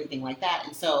office or anything like that.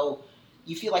 And so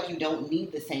you feel like you don't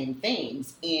need the same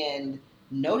things. And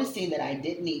noticing that I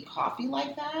didn't need coffee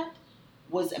like that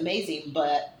was amazing,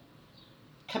 but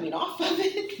coming off of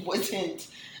it wasn't,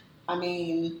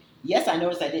 yes, I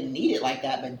noticed I didn't need it like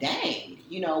that, but dang,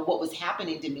 what was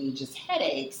happening to me, just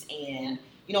headaches and,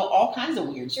 all kinds of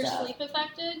weird stuff. Your sleep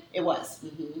affected? It was.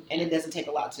 Mm-hmm. And it doesn't take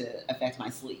a lot to affect my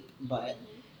sleep, but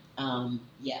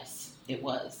yes, it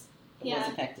was. It was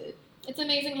affected. It's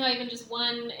amazing how even just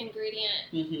one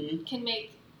ingredient can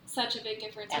make such a big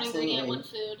difference. Absolutely. One ingredient, one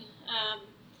food.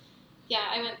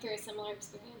 I went through a similar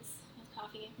experience with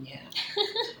coffee. Yeah.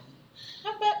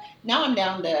 But now I'm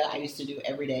down to, I used to do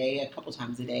every day, a couple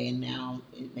times a day, and now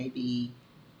it may be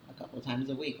a couple of titimes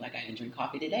a week. Like I didn't drink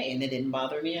coffee today, and it didn't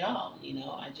bother me at all.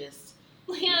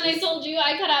 I told you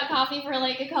I cut out coffee for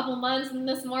like a couple months, and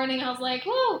this morning I was like,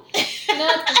 whoa, it's been a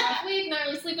rough week, not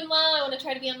really sleeping well, I want to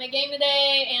try to be on my game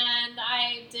today, and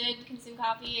I did consume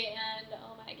coffee, and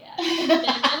oh my god.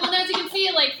 And as you can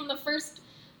see, like from the first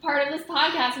part of this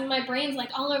podcast, and my brain's like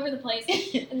all over the place,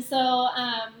 and so,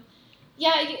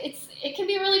 it can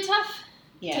be really tough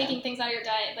taking things out of your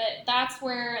diet, but that's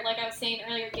where, like I was saying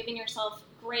earlier, giving yourself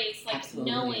grace, like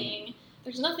Absolutely. Knowing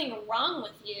there's nothing wrong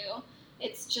with you.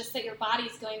 It's just that your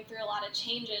body's going through a lot of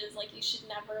changes. Like you should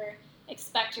never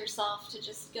expect yourself to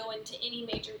just go into any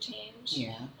major change.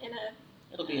 Yeah.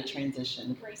 It'll be a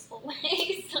transition. Graceful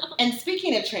way. So. And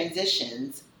speaking of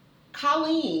transitions,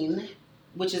 Colleen,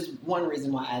 which is one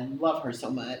reason why I love her so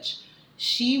much,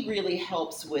 she really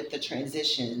helps with the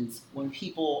transitions when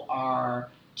people are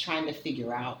trying to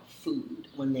figure out food,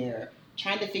 when they're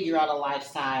trying to figure out a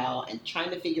lifestyle and trying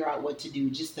to figure out what to do,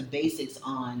 just the basics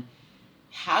on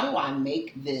how do I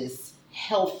make this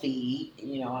healthy,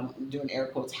 I'm doing air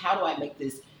quotes, how do I make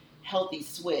this healthy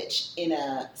switch in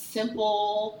a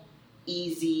simple,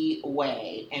 easy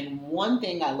way? And one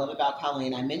thing I love about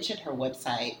Colleen, I mentioned her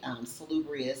website,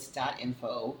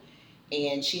 salubrious.info,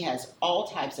 and she has all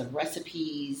types of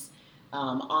recipes,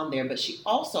 on there, but she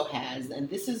also has, and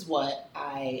this is what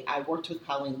I worked with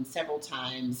Colleen several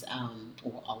times,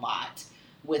 or a lot,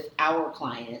 with our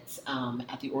clients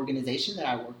at the organization that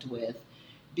I worked with,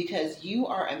 because you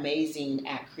are amazing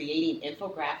at creating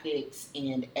infographics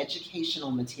and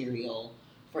educational material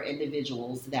for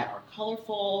individuals that are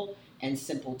colorful and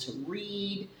simple to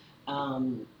read.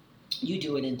 You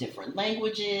do it in different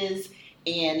languages,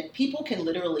 and people can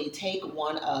literally take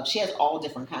one of, she has all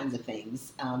different kinds of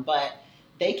things, but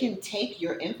they can take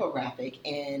your infographic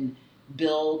and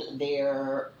build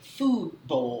their food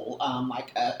bowl,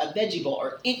 like a veggie bowl,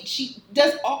 or she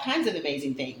does all kinds of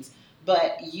amazing things.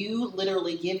 But you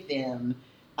literally give them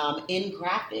in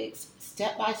graphics,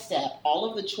 step by step, all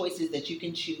of the choices that you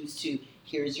can choose to.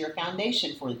 Here's your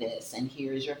foundation for this, and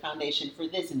here's your foundation for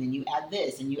this, and then you add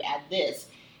this, and you add this.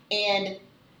 And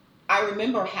I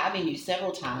remember having you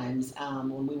several times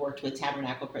when we worked with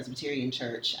Tabernacle Presbyterian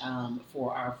Church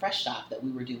for our fresh shop that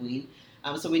we were doing.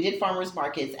 So we did farmers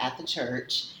markets at the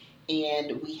church,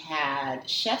 and we had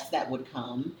chefs that would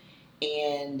come,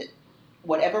 and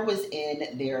whatever was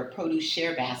in their produce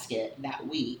share basket that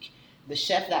week, the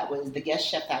guest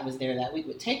chef that was there that week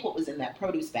would take what was in that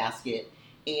produce basket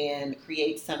and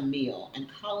create some meal. And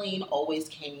Colleen always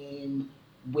came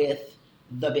with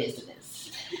the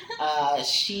business.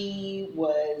 She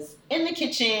was in the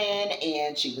kitchen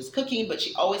and she was cooking, but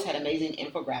she always had amazing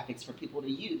infographics for people to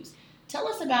use. Tell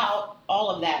us about all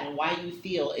of that and why you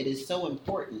feel it is so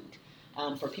important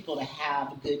for people to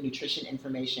have good nutrition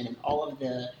information and all of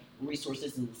the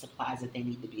resources and the supplies that they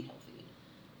need to be healthy.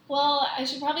 Well, I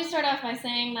should probably start off by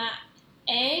saying that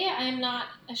I'm not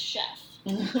a chef.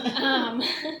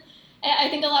 I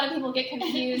think a lot of people get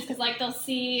confused because, like, they'll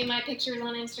see my pictures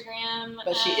on Instagram.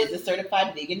 But she is a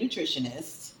certified vegan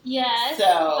nutritionist. Yes,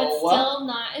 so, but still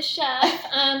not a chef.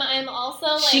 I'm also,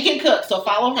 like... She can cook, so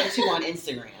follow her, too, on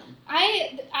Instagram.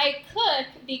 I cook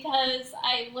because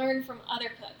I learn from other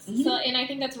cooks. Mm-hmm. So, and I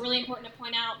think that's really important to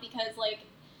point out because, like,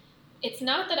 it's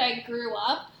not that I grew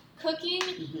up cooking.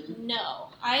 Mm-hmm. No.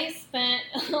 I spent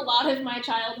a lot of my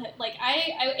childhood... Like,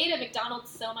 I ate at McDonald's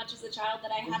so much as a child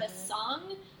that I had a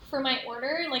song for my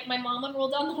order. Like, my mom would roll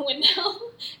down the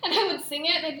window and I would sing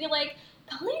it and I'd be like,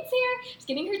 Colleen's here, she's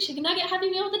getting her chicken nugget happy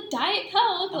meal with a Diet Coke.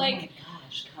 Oh my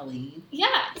gosh, Colleen.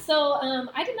 Yeah, so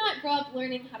I did not grow up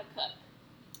learning how to cook.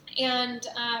 And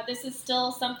this is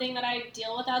still something that I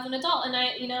deal with as an adult. And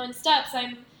I, in steps,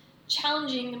 I'm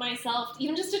challenging myself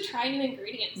even just to try new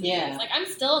ingredients. Yeah. Things. Like, I'm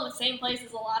still in the same place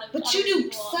as a lot of But you do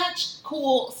people. such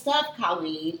cool stuff,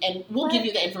 Colleen, and we'll give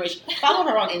you the information. Follow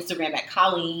her on Instagram at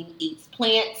Colleen Eats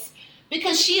Plants,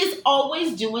 because she is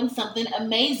always doing something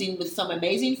amazing with some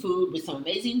amazing food, with some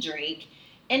amazing drink,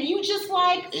 and you just,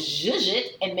 like, zhuzh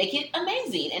it and make it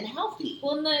amazing and healthy.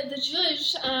 Well, the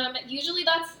zhuzh, usually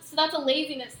that's a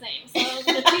laziness thing. So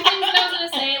the two things that I was going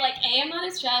to say, like, A, I'm not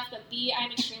a chef, but B,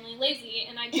 I'm extremely lazy,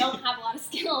 and I don't have a lot of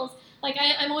skills. Like,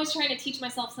 I'm always trying to teach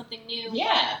myself something new.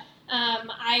 Yeah.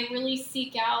 I really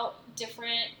seek out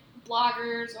different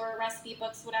bloggers or recipe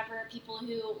books, whatever, people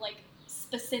who, like,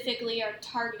 specifically are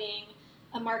targeting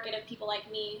a market of people like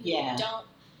me who don't,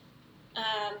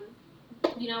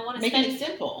 want to Making it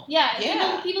simple.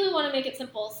 Yeah. People who want to make it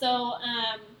simple. So,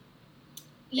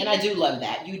 and I do love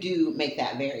that. You do make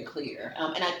that very clear.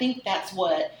 And I think that's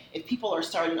what, if people are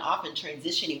starting off and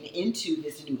transitioning into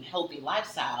this new healthy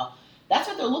lifestyle, that's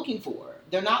what they're looking for.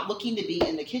 They're not looking to be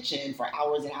in the kitchen for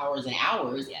hours and hours and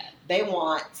hours. Yeah. They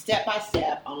want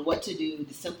step-by-step on what to do,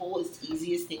 the simplest,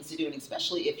 easiest things to do, and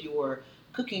especially if you're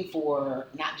cooking for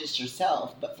not just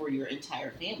yourself, but for your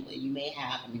entire family. You may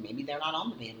have, maybe they're not on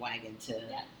the bandwagon to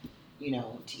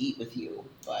eat with you,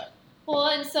 but... Well,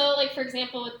 and so, like, for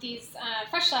example, with these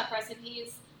fresh shop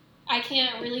recipes, I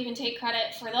can't really even take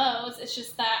credit for those. It's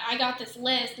just that I got this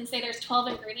list and say there's 12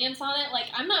 ingredients on it. Like,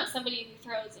 I'm not somebody who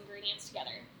throws ingredients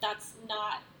together. That's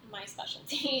not my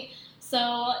specialty. So,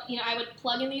 I would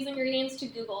plug in these ingredients to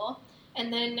Google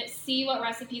and then see what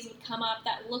recipes would come up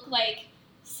that look like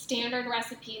standard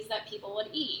recipes that people would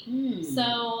eat. So,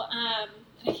 I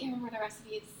can't remember the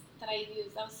recipes that I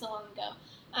used. That was so long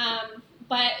ago.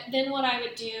 But then what I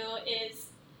would do is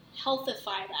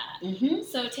healthify that. Mm-hmm.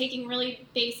 So taking really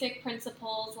basic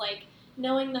principles, like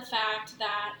knowing the fact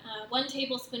that 1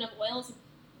 tablespoon of oil is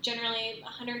generally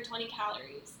 120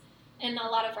 calories. And a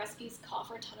lot of recipes call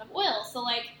for a ton of oil. So,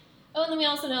 like, and then we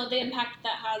also know the impact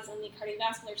that has on the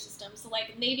cardiovascular system. So,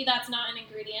 like, maybe that's not an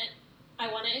ingredient I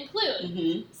want to include.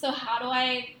 Mm-hmm. So how do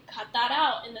I cut that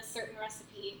out in this certain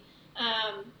recipe?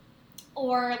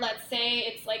 Or let's say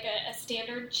it's like a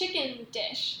standard chicken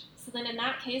dish. So then in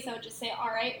that case, I would just say, all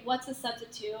right, what's a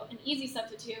substitute, an easy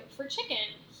substitute for chicken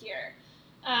here?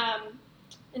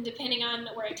 and depending on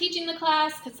where I'm teaching the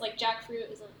class, because like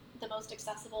jackfruit isn't the most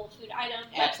accessible food item.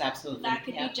 Absolutely. That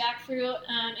could be jackfruit.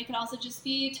 It could also just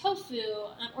be tofu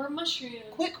or mushroom.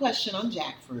 Quick question on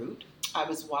jackfruit. I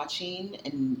was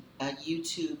watching a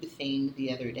YouTube thing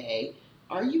the other day.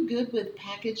 Are you good with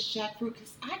packaged jackfruit?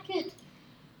 Because I get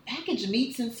packaged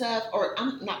meats and stuff, or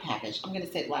I'm not packaged. I'm going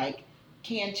to say like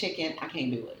canned chicken. I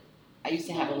can't do it. I used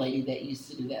to have a lady that used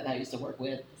to do that I used to work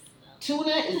with.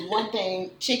 Tuna is one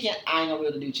thing. Chicken, I ain't gonna be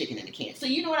able to do chicken in a can. So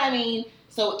you know what I mean?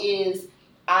 So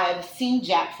I've seen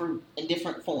jackfruit in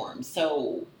different forms.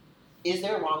 So is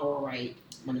there a wrong or a right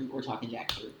when we're talking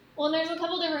jackfruit? Well, there's a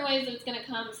couple different ways that it's going to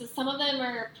come. So some of them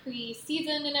are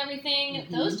pre-seasoned and everything.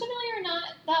 Mm-hmm. Those generally are not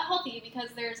that healthy because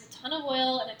there's a ton of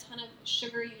oil and a ton of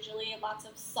sugar usually, and lots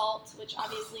of salt, which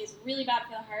obviously is really bad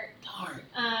for the heart. Darn.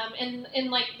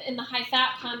 And like in the high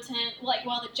fat content, like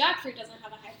while the jackfruit doesn't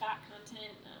have a high fat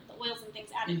content, the oils and things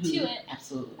added to it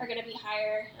are going to be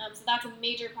higher. So that's a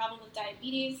major problem with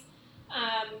diabetes.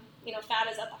 Fat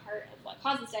is at the heart of what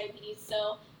causes diabetes.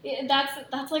 So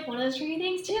that's like one of those tricky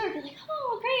things too. I'd be like,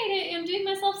 oh, great, I'm doing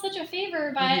myself such a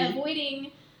favor by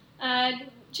avoiding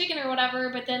chicken or whatever,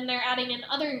 but then they're adding in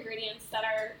other ingredients that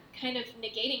are kind of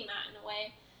negating that in a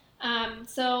way.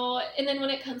 And then when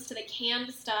it comes to the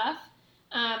canned stuff,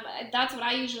 that's what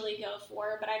I usually go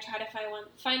for, but I try to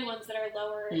find ones that are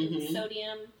lower in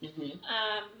sodium.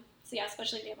 So yeah,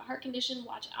 especially if you have a heart condition,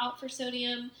 watch out for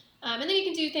sodium. And then you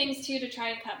can do things too to try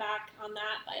and cut back on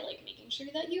that by like making sure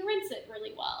that you rinse it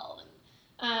really well,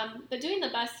 but doing the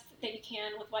best that you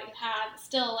can with what you have.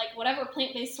 Still, like whatever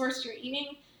plant-based source you're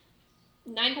eating,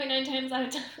 9.9 times out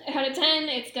of 10,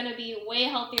 it's going to be way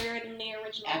healthier than the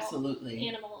original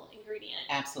animal ingredient.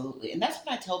 Absolutely, and that's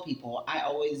what I tell people. I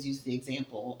always use the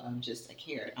example of just a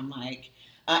carrot. I'm like,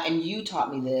 and you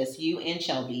taught me this. You and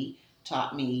Shelby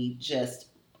taught me just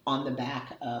on the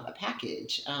back of a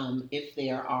package. If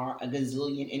there are a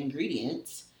gazillion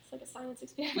ingredients. It's like a science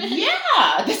experiment.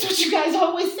 Yeah, that's what you guys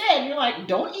always said. You're like,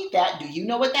 don't eat that. Do you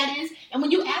know what that is? And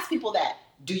when you ask people that,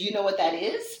 do you know what that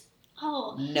is?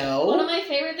 Oh. No. One of my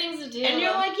favorite things to do. And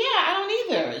you're like, yeah, I don't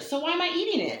either. So why am I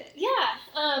eating it?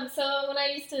 Yeah. So when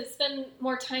I used to spend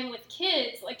more time with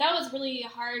kids, like that was really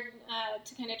hard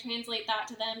to kind of translate that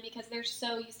to them because they're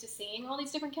so used to seeing all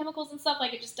these different chemicals and stuff.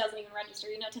 Like it just doesn't even register.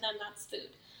 To them that's food.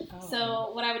 Oh.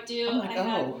 So what I would do,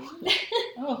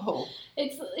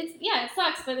 it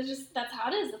sucks, but that's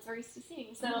how it is. That's what we're used to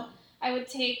seeing. So I would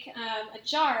take a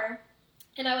jar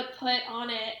and I would put on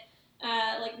it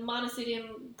like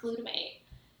monosodium glutamate,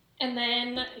 and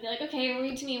then I'd be like, okay,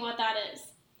 read to me what that is.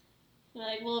 And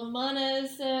like, well,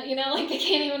 monos, like they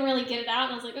can't even really get it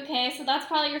out. And I was like, okay, so that's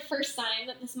probably your first sign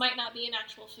that this might not be an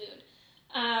actual food.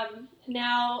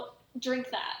 Now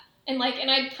drink that. And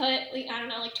I'd put, I don't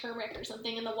know, like turmeric or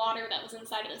something in the water that was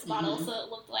inside of this bottle so it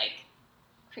looked like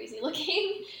crazy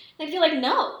looking. And I'd be like,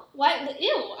 no, why?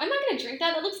 Ew, I'm not going to drink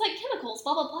that. It looks like chemicals,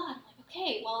 blah, blah, blah. I'm like,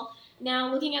 okay, well,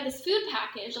 now looking at this food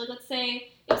package, like let's say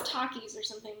it was Takis or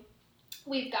something,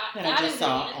 we've got that I just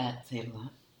saw at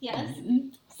Save-A-Lot. Yes. Mm-hmm.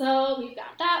 So we've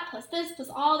got that, plus this, plus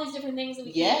all these different things that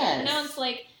we can do. And now it's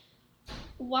like,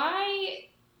 why,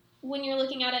 when you're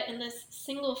looking at it in this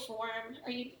single form,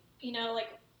 are you,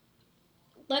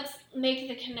 let's make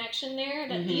the connection there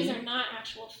that these are not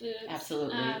actual foods.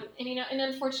 Absolutely. And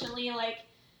unfortunately,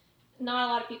 not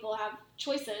a lot of people have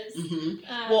choices.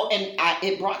 Well, and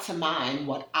it brought to mind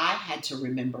what I had to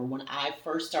remember when I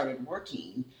first started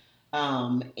working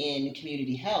in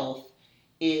community health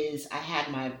is I had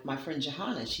my friend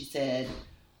Johanna. She said,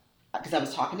 because I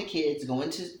was talking to kids,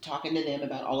 talking to them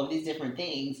about all of these different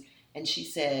things, and she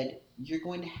said, you're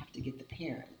going to have to get the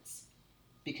parents.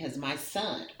 Because my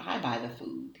son, I buy the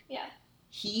food. Yeah.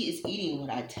 He is eating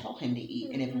what I tell him to eat.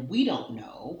 And if we don't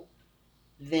know,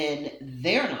 then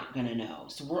they're not going to know.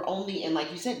 So we're only, and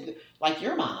like you said, like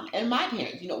your mom and my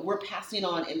parents, we're passing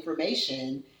on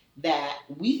information that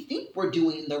we think we're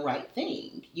doing the right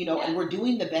thing, and we're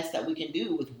doing the best that we can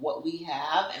do with what we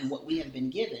have and what we have been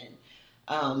given.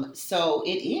 So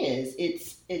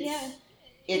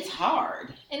it's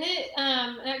hard. And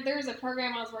there was a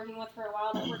program I was working with for a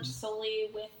while that worked solely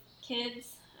with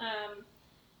kids,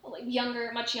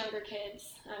 much younger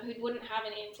kids who wouldn't have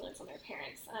any influence on their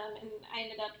parents. And I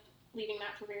ended up leaving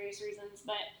that for various reasons.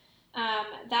 But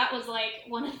that was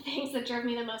one of the things that drove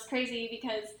me the most crazy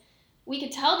because we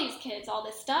could tell these kids all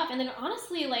this stuff. And then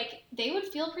honestly, they would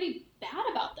feel pretty bad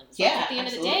about themselves at the end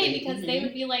of the day because they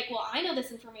would be like, well, I know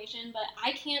this information, but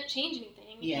I can't change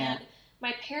anything. Yeah. And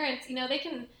my parents,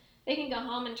 they can go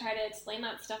home and try to explain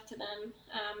that stuff to them,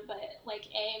 but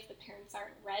if the parents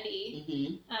aren't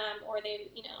ready, or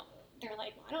they, they're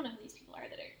like, well, I don't know who these people are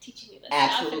that are teaching me this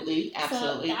Absolutely, stuff.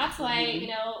 absolutely. So that's why, you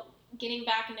know, getting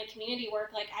back into community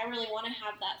work, like I really want to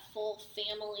have that full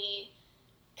family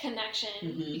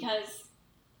connection because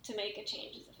to make a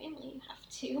change as a family, you have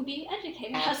to be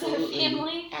educated as a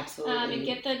family. Absolutely. And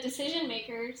get the decision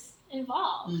makers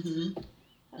involved.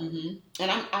 And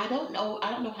I don't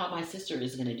know how my sister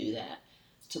is going to do that,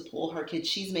 to pull her kids.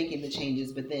 She's making the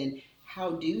changes, but then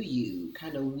how do you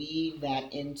kind of weave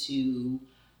that into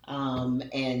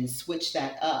and switch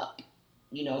that up,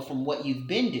 you know, from what you've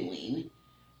been doing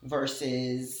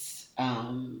versus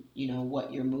you know,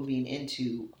 what you're moving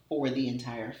into for the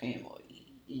entire family,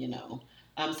 you know.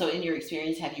 So in your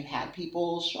experience, have you had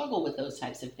people struggle with those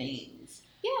types of things?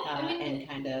 Yeah, I mean, and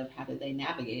kind of how did they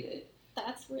navigate it?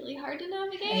 That's really hard to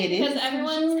navigate because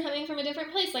everyone's coming from a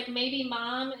different place. Like maybe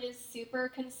mom is super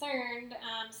concerned,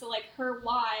 so like her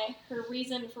why, her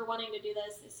reason for wanting to do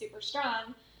this is super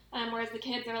strong, whereas the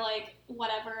kids are like,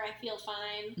 whatever, I feel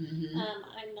fine,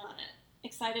 I'm not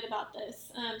excited about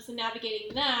this. So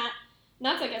navigating that, and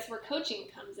that's I guess where coaching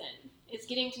comes in, is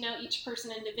getting to know each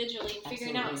person individually and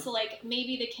figuring out. So like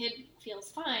maybe the kid feels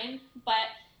fine,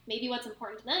 but maybe what's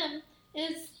important to them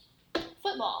is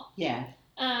football. Yeah.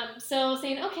 So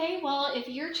saying, okay, well, if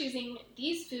you're choosing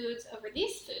these foods over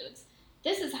these foods,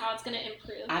 this is how it's going to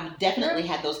improve. I've definitely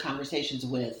had those conversations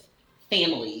with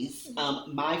families,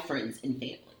 my friends and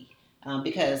family,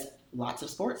 because lots of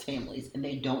sports families, and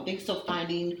they don't think so.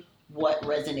 Finding what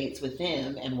resonates with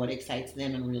them and what excites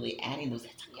them and really adding those,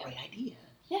 that's a great idea.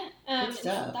 Yeah. Good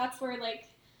stuff. That's where, like,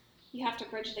 you have to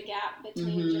bridge the gap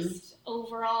between just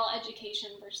overall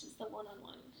education versus the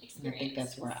one-on-one experience. I think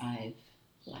that's where I've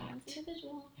lacked.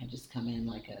 I just come in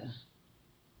like a...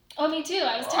 Oh, me too.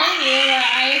 I was telling you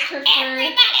that I prefer...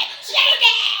 Everybody change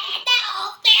it! The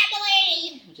whole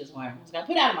family! Which is why I almost got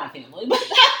put out of my family.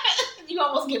 You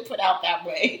almost get put out that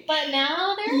way. But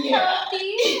now they're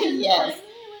healthy. Yes.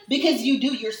 Because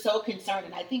you're so concerned,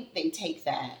 and I think they take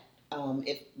that,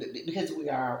 because we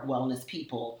are wellness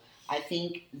people, I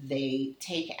think they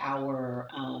take our,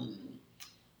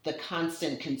 the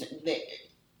constant concern,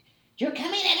 you're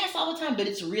coming at us all the time, but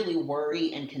it's really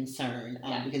worry and concern,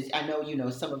 because I know, you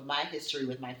know, some of my history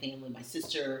with my family. My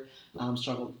sister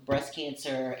struggled with breast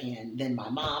cancer, and then my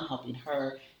mom helping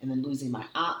her, and then losing my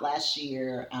aunt last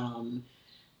year.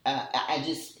 I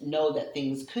just know that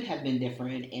things could have been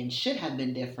different and should have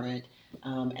been different,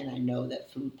 and I know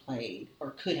that food played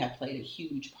or could have played a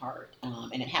huge part,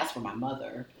 and it has for my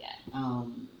mother,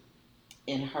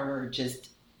 in her just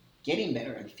getting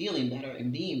better and feeling better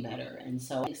and being better. And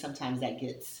so I think sometimes that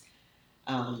gets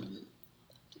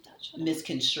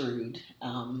misconstrued.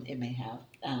 It may have.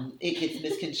 It gets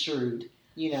misconstrued.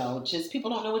 You know, just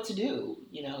people don't know what to do.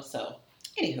 You know, so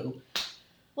anywho.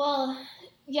 Well,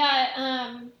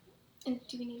 yeah. And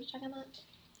do we need to check on that?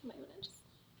 I might want to just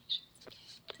make sure it's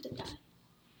okay. Did it die?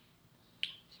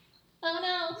 Oh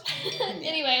no.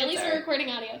 Anyway, at least we're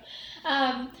recording audio.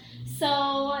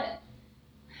 So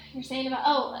you're saying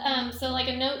about so like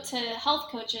a note to health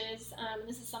coaches.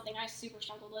 This is something I super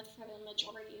struggled with for the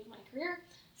majority of my career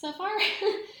so far.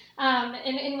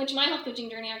 In which my health coaching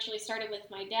journey actually started with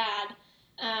my dad.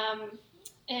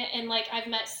 And like I've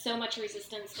met so much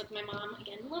resistance with my mom.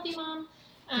 Again, love you, Mom.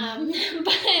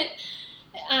 But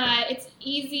it's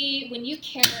easy when you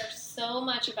care so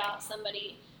much about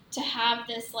somebody to have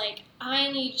this like,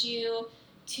 I need you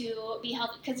to be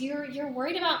healthy, because you're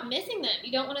worried about missing them.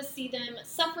 You don't want to see them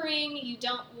suffering. You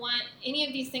don't want any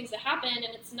of these things to happen,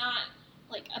 and it's not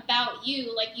like about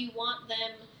you. Like you want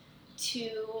them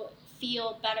to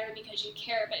feel better because you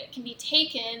care, but it can be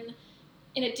taken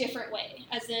in a different way,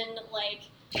 as in like,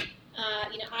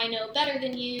 you know, I know better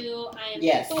than you. I am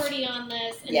the authority on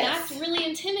this, and that's really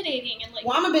intimidating. And like,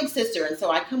 well, I'm a big sister, and so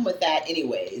I come with that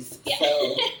anyways. Yeah.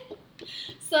 So.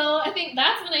 So I think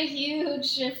that's been a huge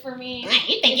shift for me.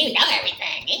 You think you know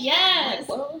everything? Yes. Like,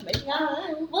 well, maybe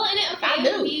I well,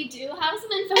 and we do have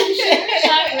some info to share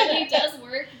that really does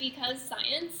work because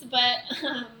science, but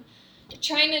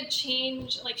trying to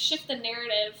shift the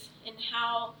narrative in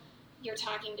how you're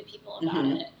talking to people about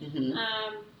it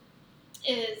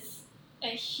is a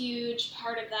huge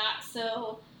part of that.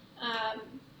 So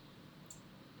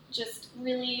just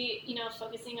really, you know,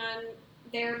 focusing on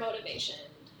their motivation.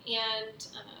 And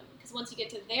because once you get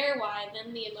to their why,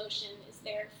 then the emotion is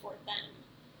there for them.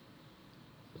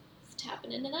 Just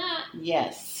tapping into that.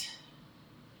 Yes.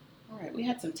 All right, we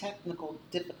had some technical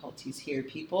difficulties here,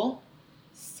 people.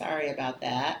 Sorry about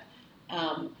that.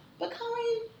 But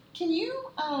Colleen, can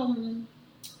you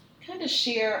kind of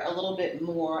share a little bit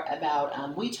more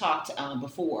about, we talked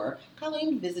before,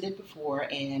 Colleen visited before,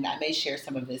 and I may share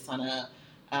some of this on a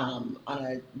on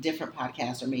a different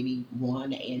podcast, or maybe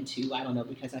 1 and 2. I don't know,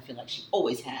 because I feel like she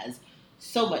always has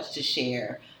so much to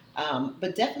share.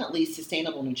 But definitely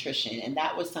sustainable nutrition. And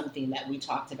that was something that we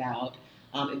talked about.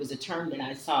 It was a term that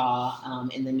I saw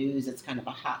in the news. It's kind of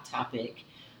a hot topic.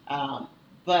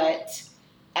 But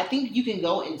I think you can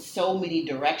go in so many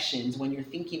directions when you're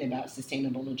thinking about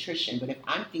sustainable nutrition. But if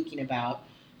I'm thinking about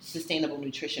sustainable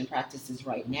nutrition practices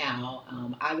right now,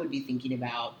 I would be thinking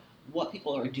about what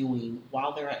people are doing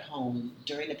while they're at home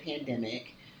during the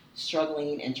pandemic,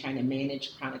 struggling and trying to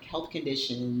manage chronic health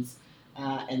conditions,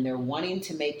 and they're wanting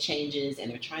to make changes, and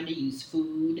they're trying to use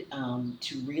food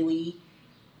to really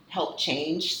help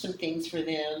change some things for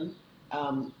them.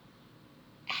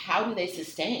 How do they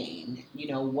sustain,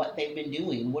 what they've been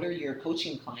doing? What are your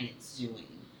coaching clients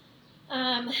doing?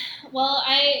 Well,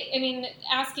 I mean,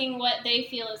 asking what they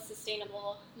feel is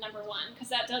sustainable, number one, because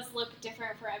that does look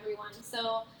different for everyone.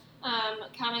 So,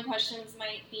 common questions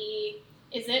might be,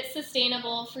 is it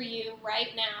sustainable for you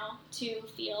right now to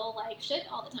feel like shit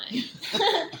all the time?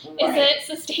 Right. Is it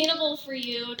sustainable for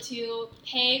you to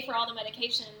pay for all the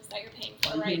medications that you're paying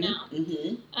for right now?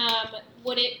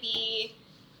 Would it be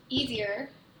easier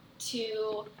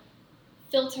to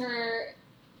filter,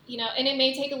 and it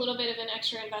may take a little bit of an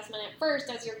extra investment at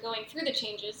first as you're going through the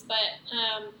changes, but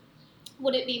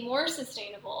would it be more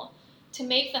sustainable to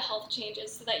make the health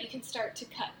changes so that you can start to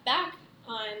cut back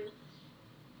on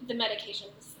the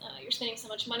medications you're spending so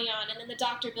much money on, and then the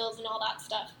doctor bills and all that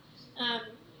stuff?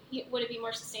 Would it be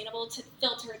more sustainable to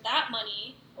filter that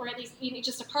money, or at least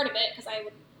just a part of it, because I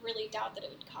would really doubt that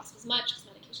it would cost as much, because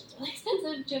medications are really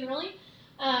expensive generally.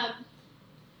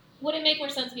 Would it make more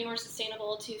sense to be more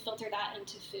sustainable to filter that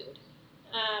into food?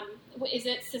 Is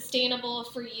it sustainable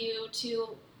for you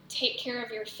to take care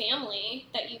of your family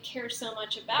that you care so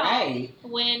much about, right,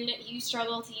 when you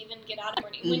struggle to even get out of the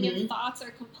morning, when your thoughts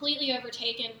are completely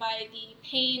overtaken by the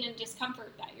pain and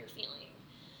discomfort that you're feeling?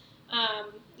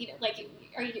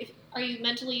 Are you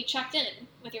mentally checked in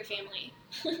with your family?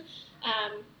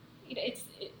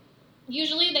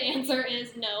 Usually the answer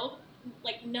is no.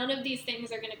 Like, none of these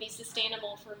things are going to be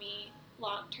sustainable for me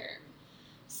long term.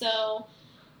 So,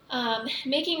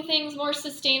 making things more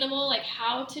sustainable, like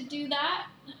how to do that,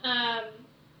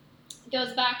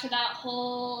 goes back to that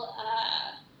whole,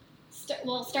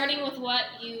 starting with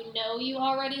what you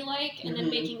already like, and then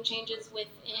making changes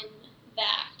within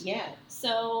that. Yeah.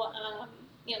 So,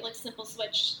 like simple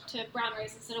switch to brown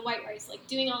rice instead of white rice, like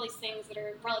doing all these things that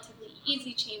are relatively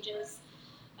easy changes,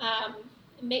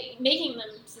 making them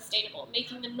sustainable,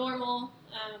 making them normal,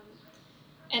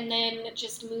 and then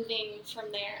just moving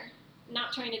from there,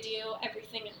 not trying to do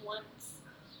everything at once.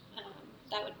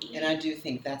 That would be. And I do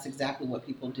think that's exactly what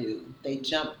people do. They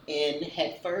jump in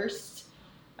head first,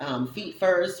 feet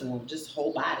first, or just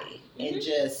whole body, and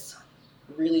just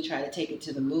really try to take it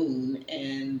to the moon.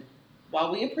 And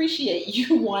while we appreciate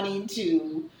you wanting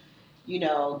to,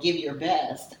 give your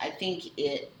best, I think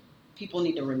people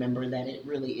need to remember that it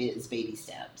really is baby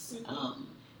steps.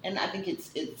 And I think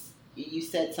it's you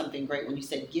said something great when you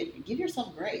said give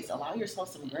yourself grace, allow yourself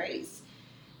some grace,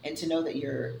 and to know that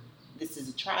this is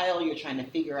a trial. You're trying to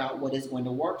figure out what is going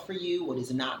to work for you, what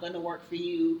is not going to work for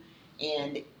you,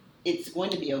 and it's going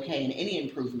to be okay. And any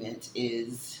improvement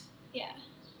is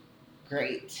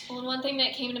great. Well, and one thing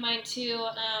that came to mind too,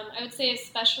 I would say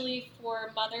especially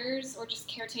for mothers or just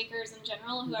caretakers in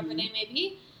general, whoever they may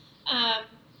be,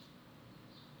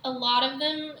 a lot of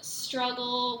them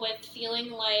struggle with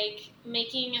feeling like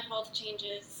making health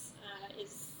changes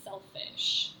is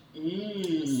selfish.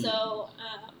 So,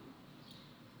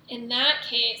 in that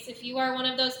case, if you are one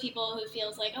of those people who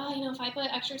feels like, if I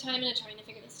put extra time into trying to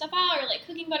figure this stuff out, or like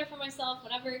cooking better for myself,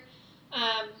 whatever,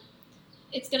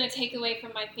 it's going to take away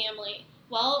from my family.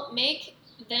 Well, make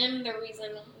them the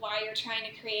reason why you're trying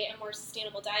to create a more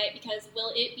sustainable diet, because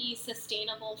will it be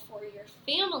sustainable for your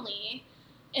family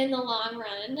in the long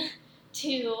run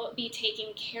to be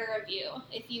taking care of you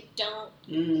if you don't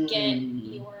get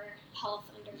your health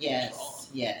under control?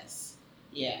 Yes.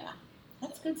 Yeah.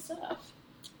 That's good stuff.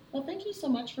 Well, thank you so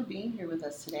much for being here with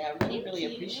us today. I really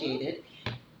appreciate it.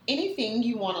 Anything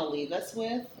you want to leave us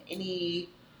with? Any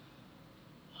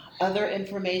other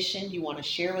information you want to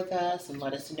share with us and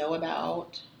let us know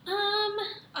about?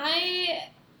 I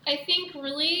think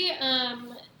really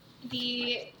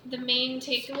the main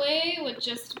takeaway would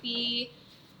just be,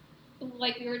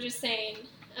 like we were just saying,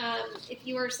 if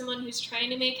you are someone who's trying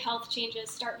to make health changes,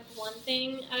 start with one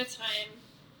thing at a time.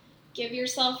 Give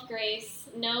yourself grace.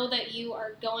 Know that you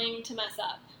are going to mess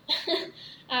up.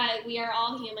 We are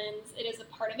all humans. It is a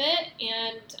part of it.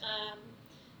 And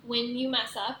when you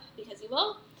mess up, because you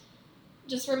will,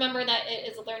 just remember that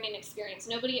it is a learning experience.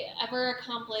 Nobody ever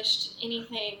accomplished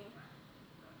anything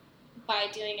by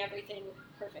doing everything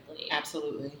perfectly.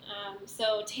 Absolutely.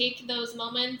 So take those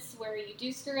moments where you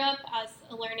do screw up as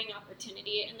a learning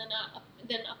opportunity, and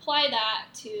then apply that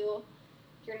to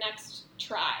your next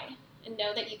try, and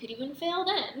know that you could even fail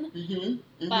then.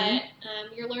 Mm-hmm. Mm-hmm. But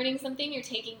you're learning something. You're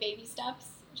taking baby steps,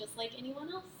 just like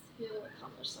anyone else who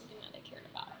accomplished something that they cared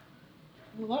about.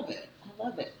 I love it. I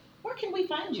love it. Where can we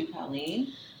find you,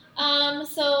 Colleen?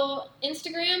 So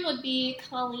Instagram would be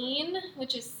Colleen,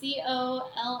 which is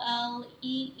Colleen,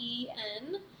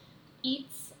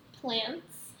 Eats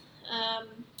Plants.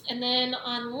 And then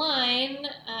online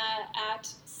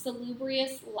at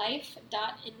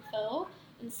salubriouslife.info.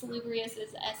 And salubrious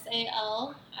is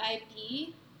SALIBROUS.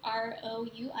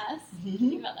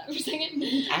 Think about that for a second.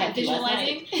 I had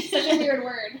visualizing. Such a weird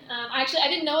word. Actually, I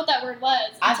didn't know what that word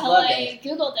was until I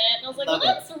Googled it. And I was like,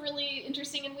 that's really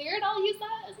interesting and weird. I'll use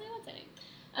that as my website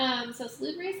name. So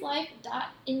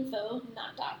salubriouslife.info,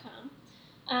 not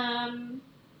 .com.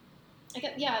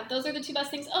 Those are the two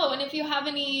best things. Oh, and if you have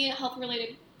any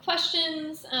health-related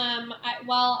questions,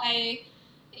 while I'm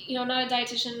not a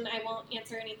dietitian, I won't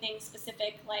answer anything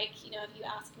specific, like, if you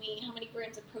ask me how many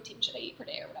grams of protein should I eat per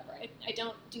day or whatever, I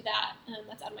don't do that.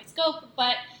 That's out of my scope.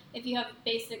 But if you have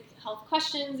basic health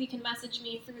questions, you can message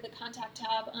me through the contact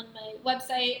tab on my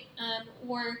website,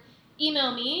 or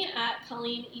email me at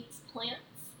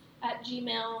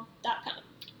colleeneatsplants@gmail.com.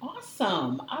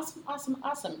 Awesome.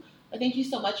 Well, thank you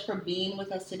so much for being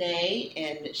with us today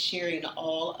and sharing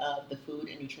all of the food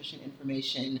and nutrition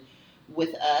information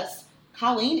with us.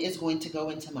 Colleen is going to go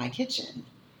into my kitchen,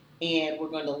 and we're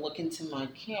going to look into my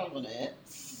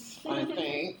cabinets, I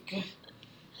think,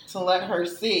 to let her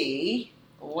see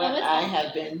what I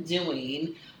have been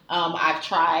doing. I've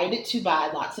tried to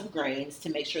buy lots of grains to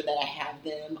make sure that I have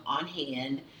them on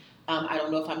hand. I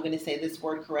don't know if I'm going to say this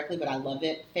word correctly, but I love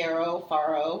it.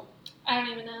 Farro. I don't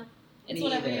even know. It's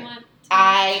whatever you want.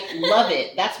 I love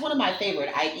it. That's one of my favorite.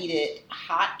 I eat it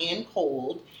hot and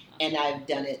cold. And I've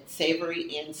done it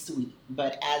savory and sweet.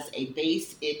 But as a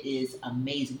base, it is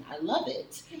amazing. I love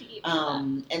it.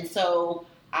 And so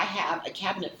I have a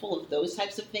cabinet full of those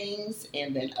types of things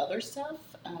and then other stuff.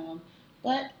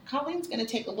 But Colleen's going to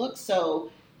take a look. So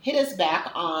hit us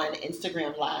back on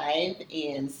Instagram Live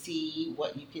and see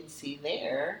what you can see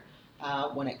there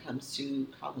when it comes to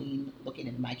Colleen looking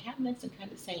into my cabinets and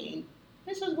kind of saying,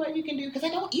 this is what you can do. Because I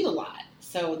don't eat a lot.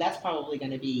 So that's probably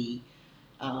going to be...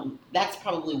 that's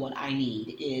probably what I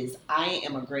need. Is I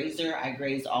am a grazer. I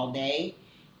graze all day,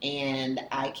 and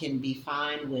I can be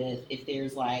fine with if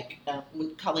there's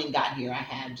when Colleen got here, I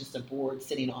had just a board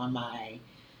sitting on my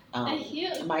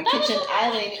kitchen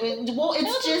island. Well,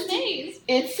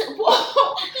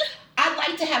 I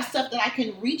like to have stuff that I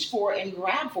can reach for and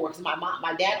grab for, because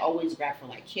my dad always grabbed for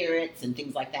like carrots and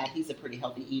things like that. He's a pretty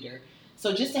healthy eater,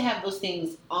 so just to have those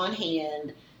things on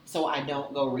hand. So I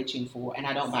don't go reaching for, and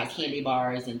I don't buy candy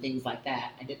bars and things like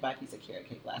that. I did buy a piece of carrot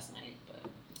cake last night, but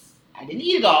I didn't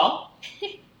eat it all.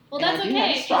 Well, that's okay.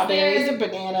 Have strawberries and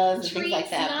bananas and things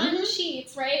like that. Not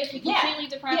cheats, right? If we completely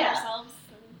deprive ourselves.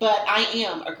 But I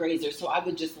am a grazer, so I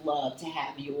would just love to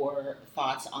have your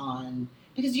thoughts on,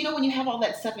 because when you have all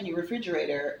that stuff in your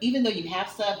refrigerator, even though you have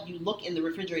stuff, you look in the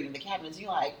refrigerator in the cabinets, and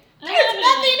you're like, there's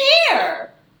nothing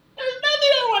here. There's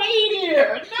nothing I want to eat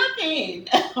here. Nothing.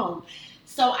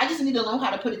 So I just need to know how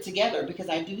to put it together, because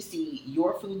I do see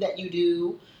your food that you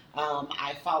do.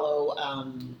 I follow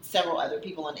several other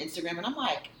people on Instagram, and I'm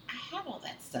like, I have all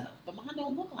that stuff, but mine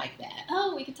don't look like that.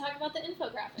 Oh, we could talk about the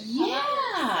infographic.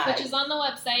 Yeah. Which is on the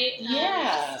website.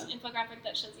 Yeah. It's an infographic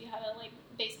that shows you how to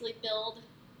basically build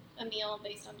a meal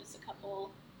based on just a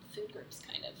couple food groups,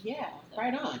 kind of. Yeah,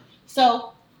 right on.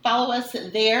 So follow us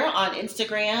there on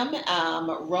Instagram.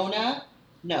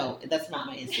 No, that's not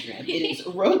my Instagram. It is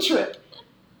Road Trip.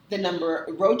 The number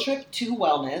Road Trip to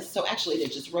Wellness. So actually,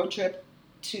 it's just Road Trip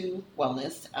to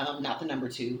Wellness, not the number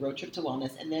 2. Road Trip to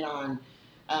Wellness. And then on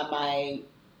my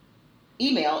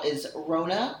email is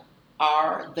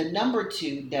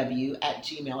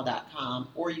RonaR2W@gmail.com,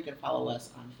 or you can follow us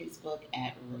on Facebook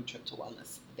at Road Trip to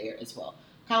Wellness there as well.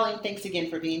 Colleen, thanks again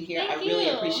for being here. I really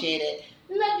appreciate it.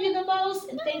 Love you the most,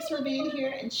 and thanks for being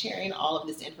here and sharing all of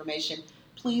this information.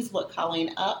 Please look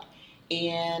Colleen up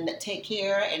and take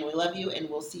care, and we love you, and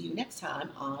we'll see you next time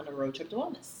on A Road Trip to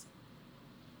Wellness.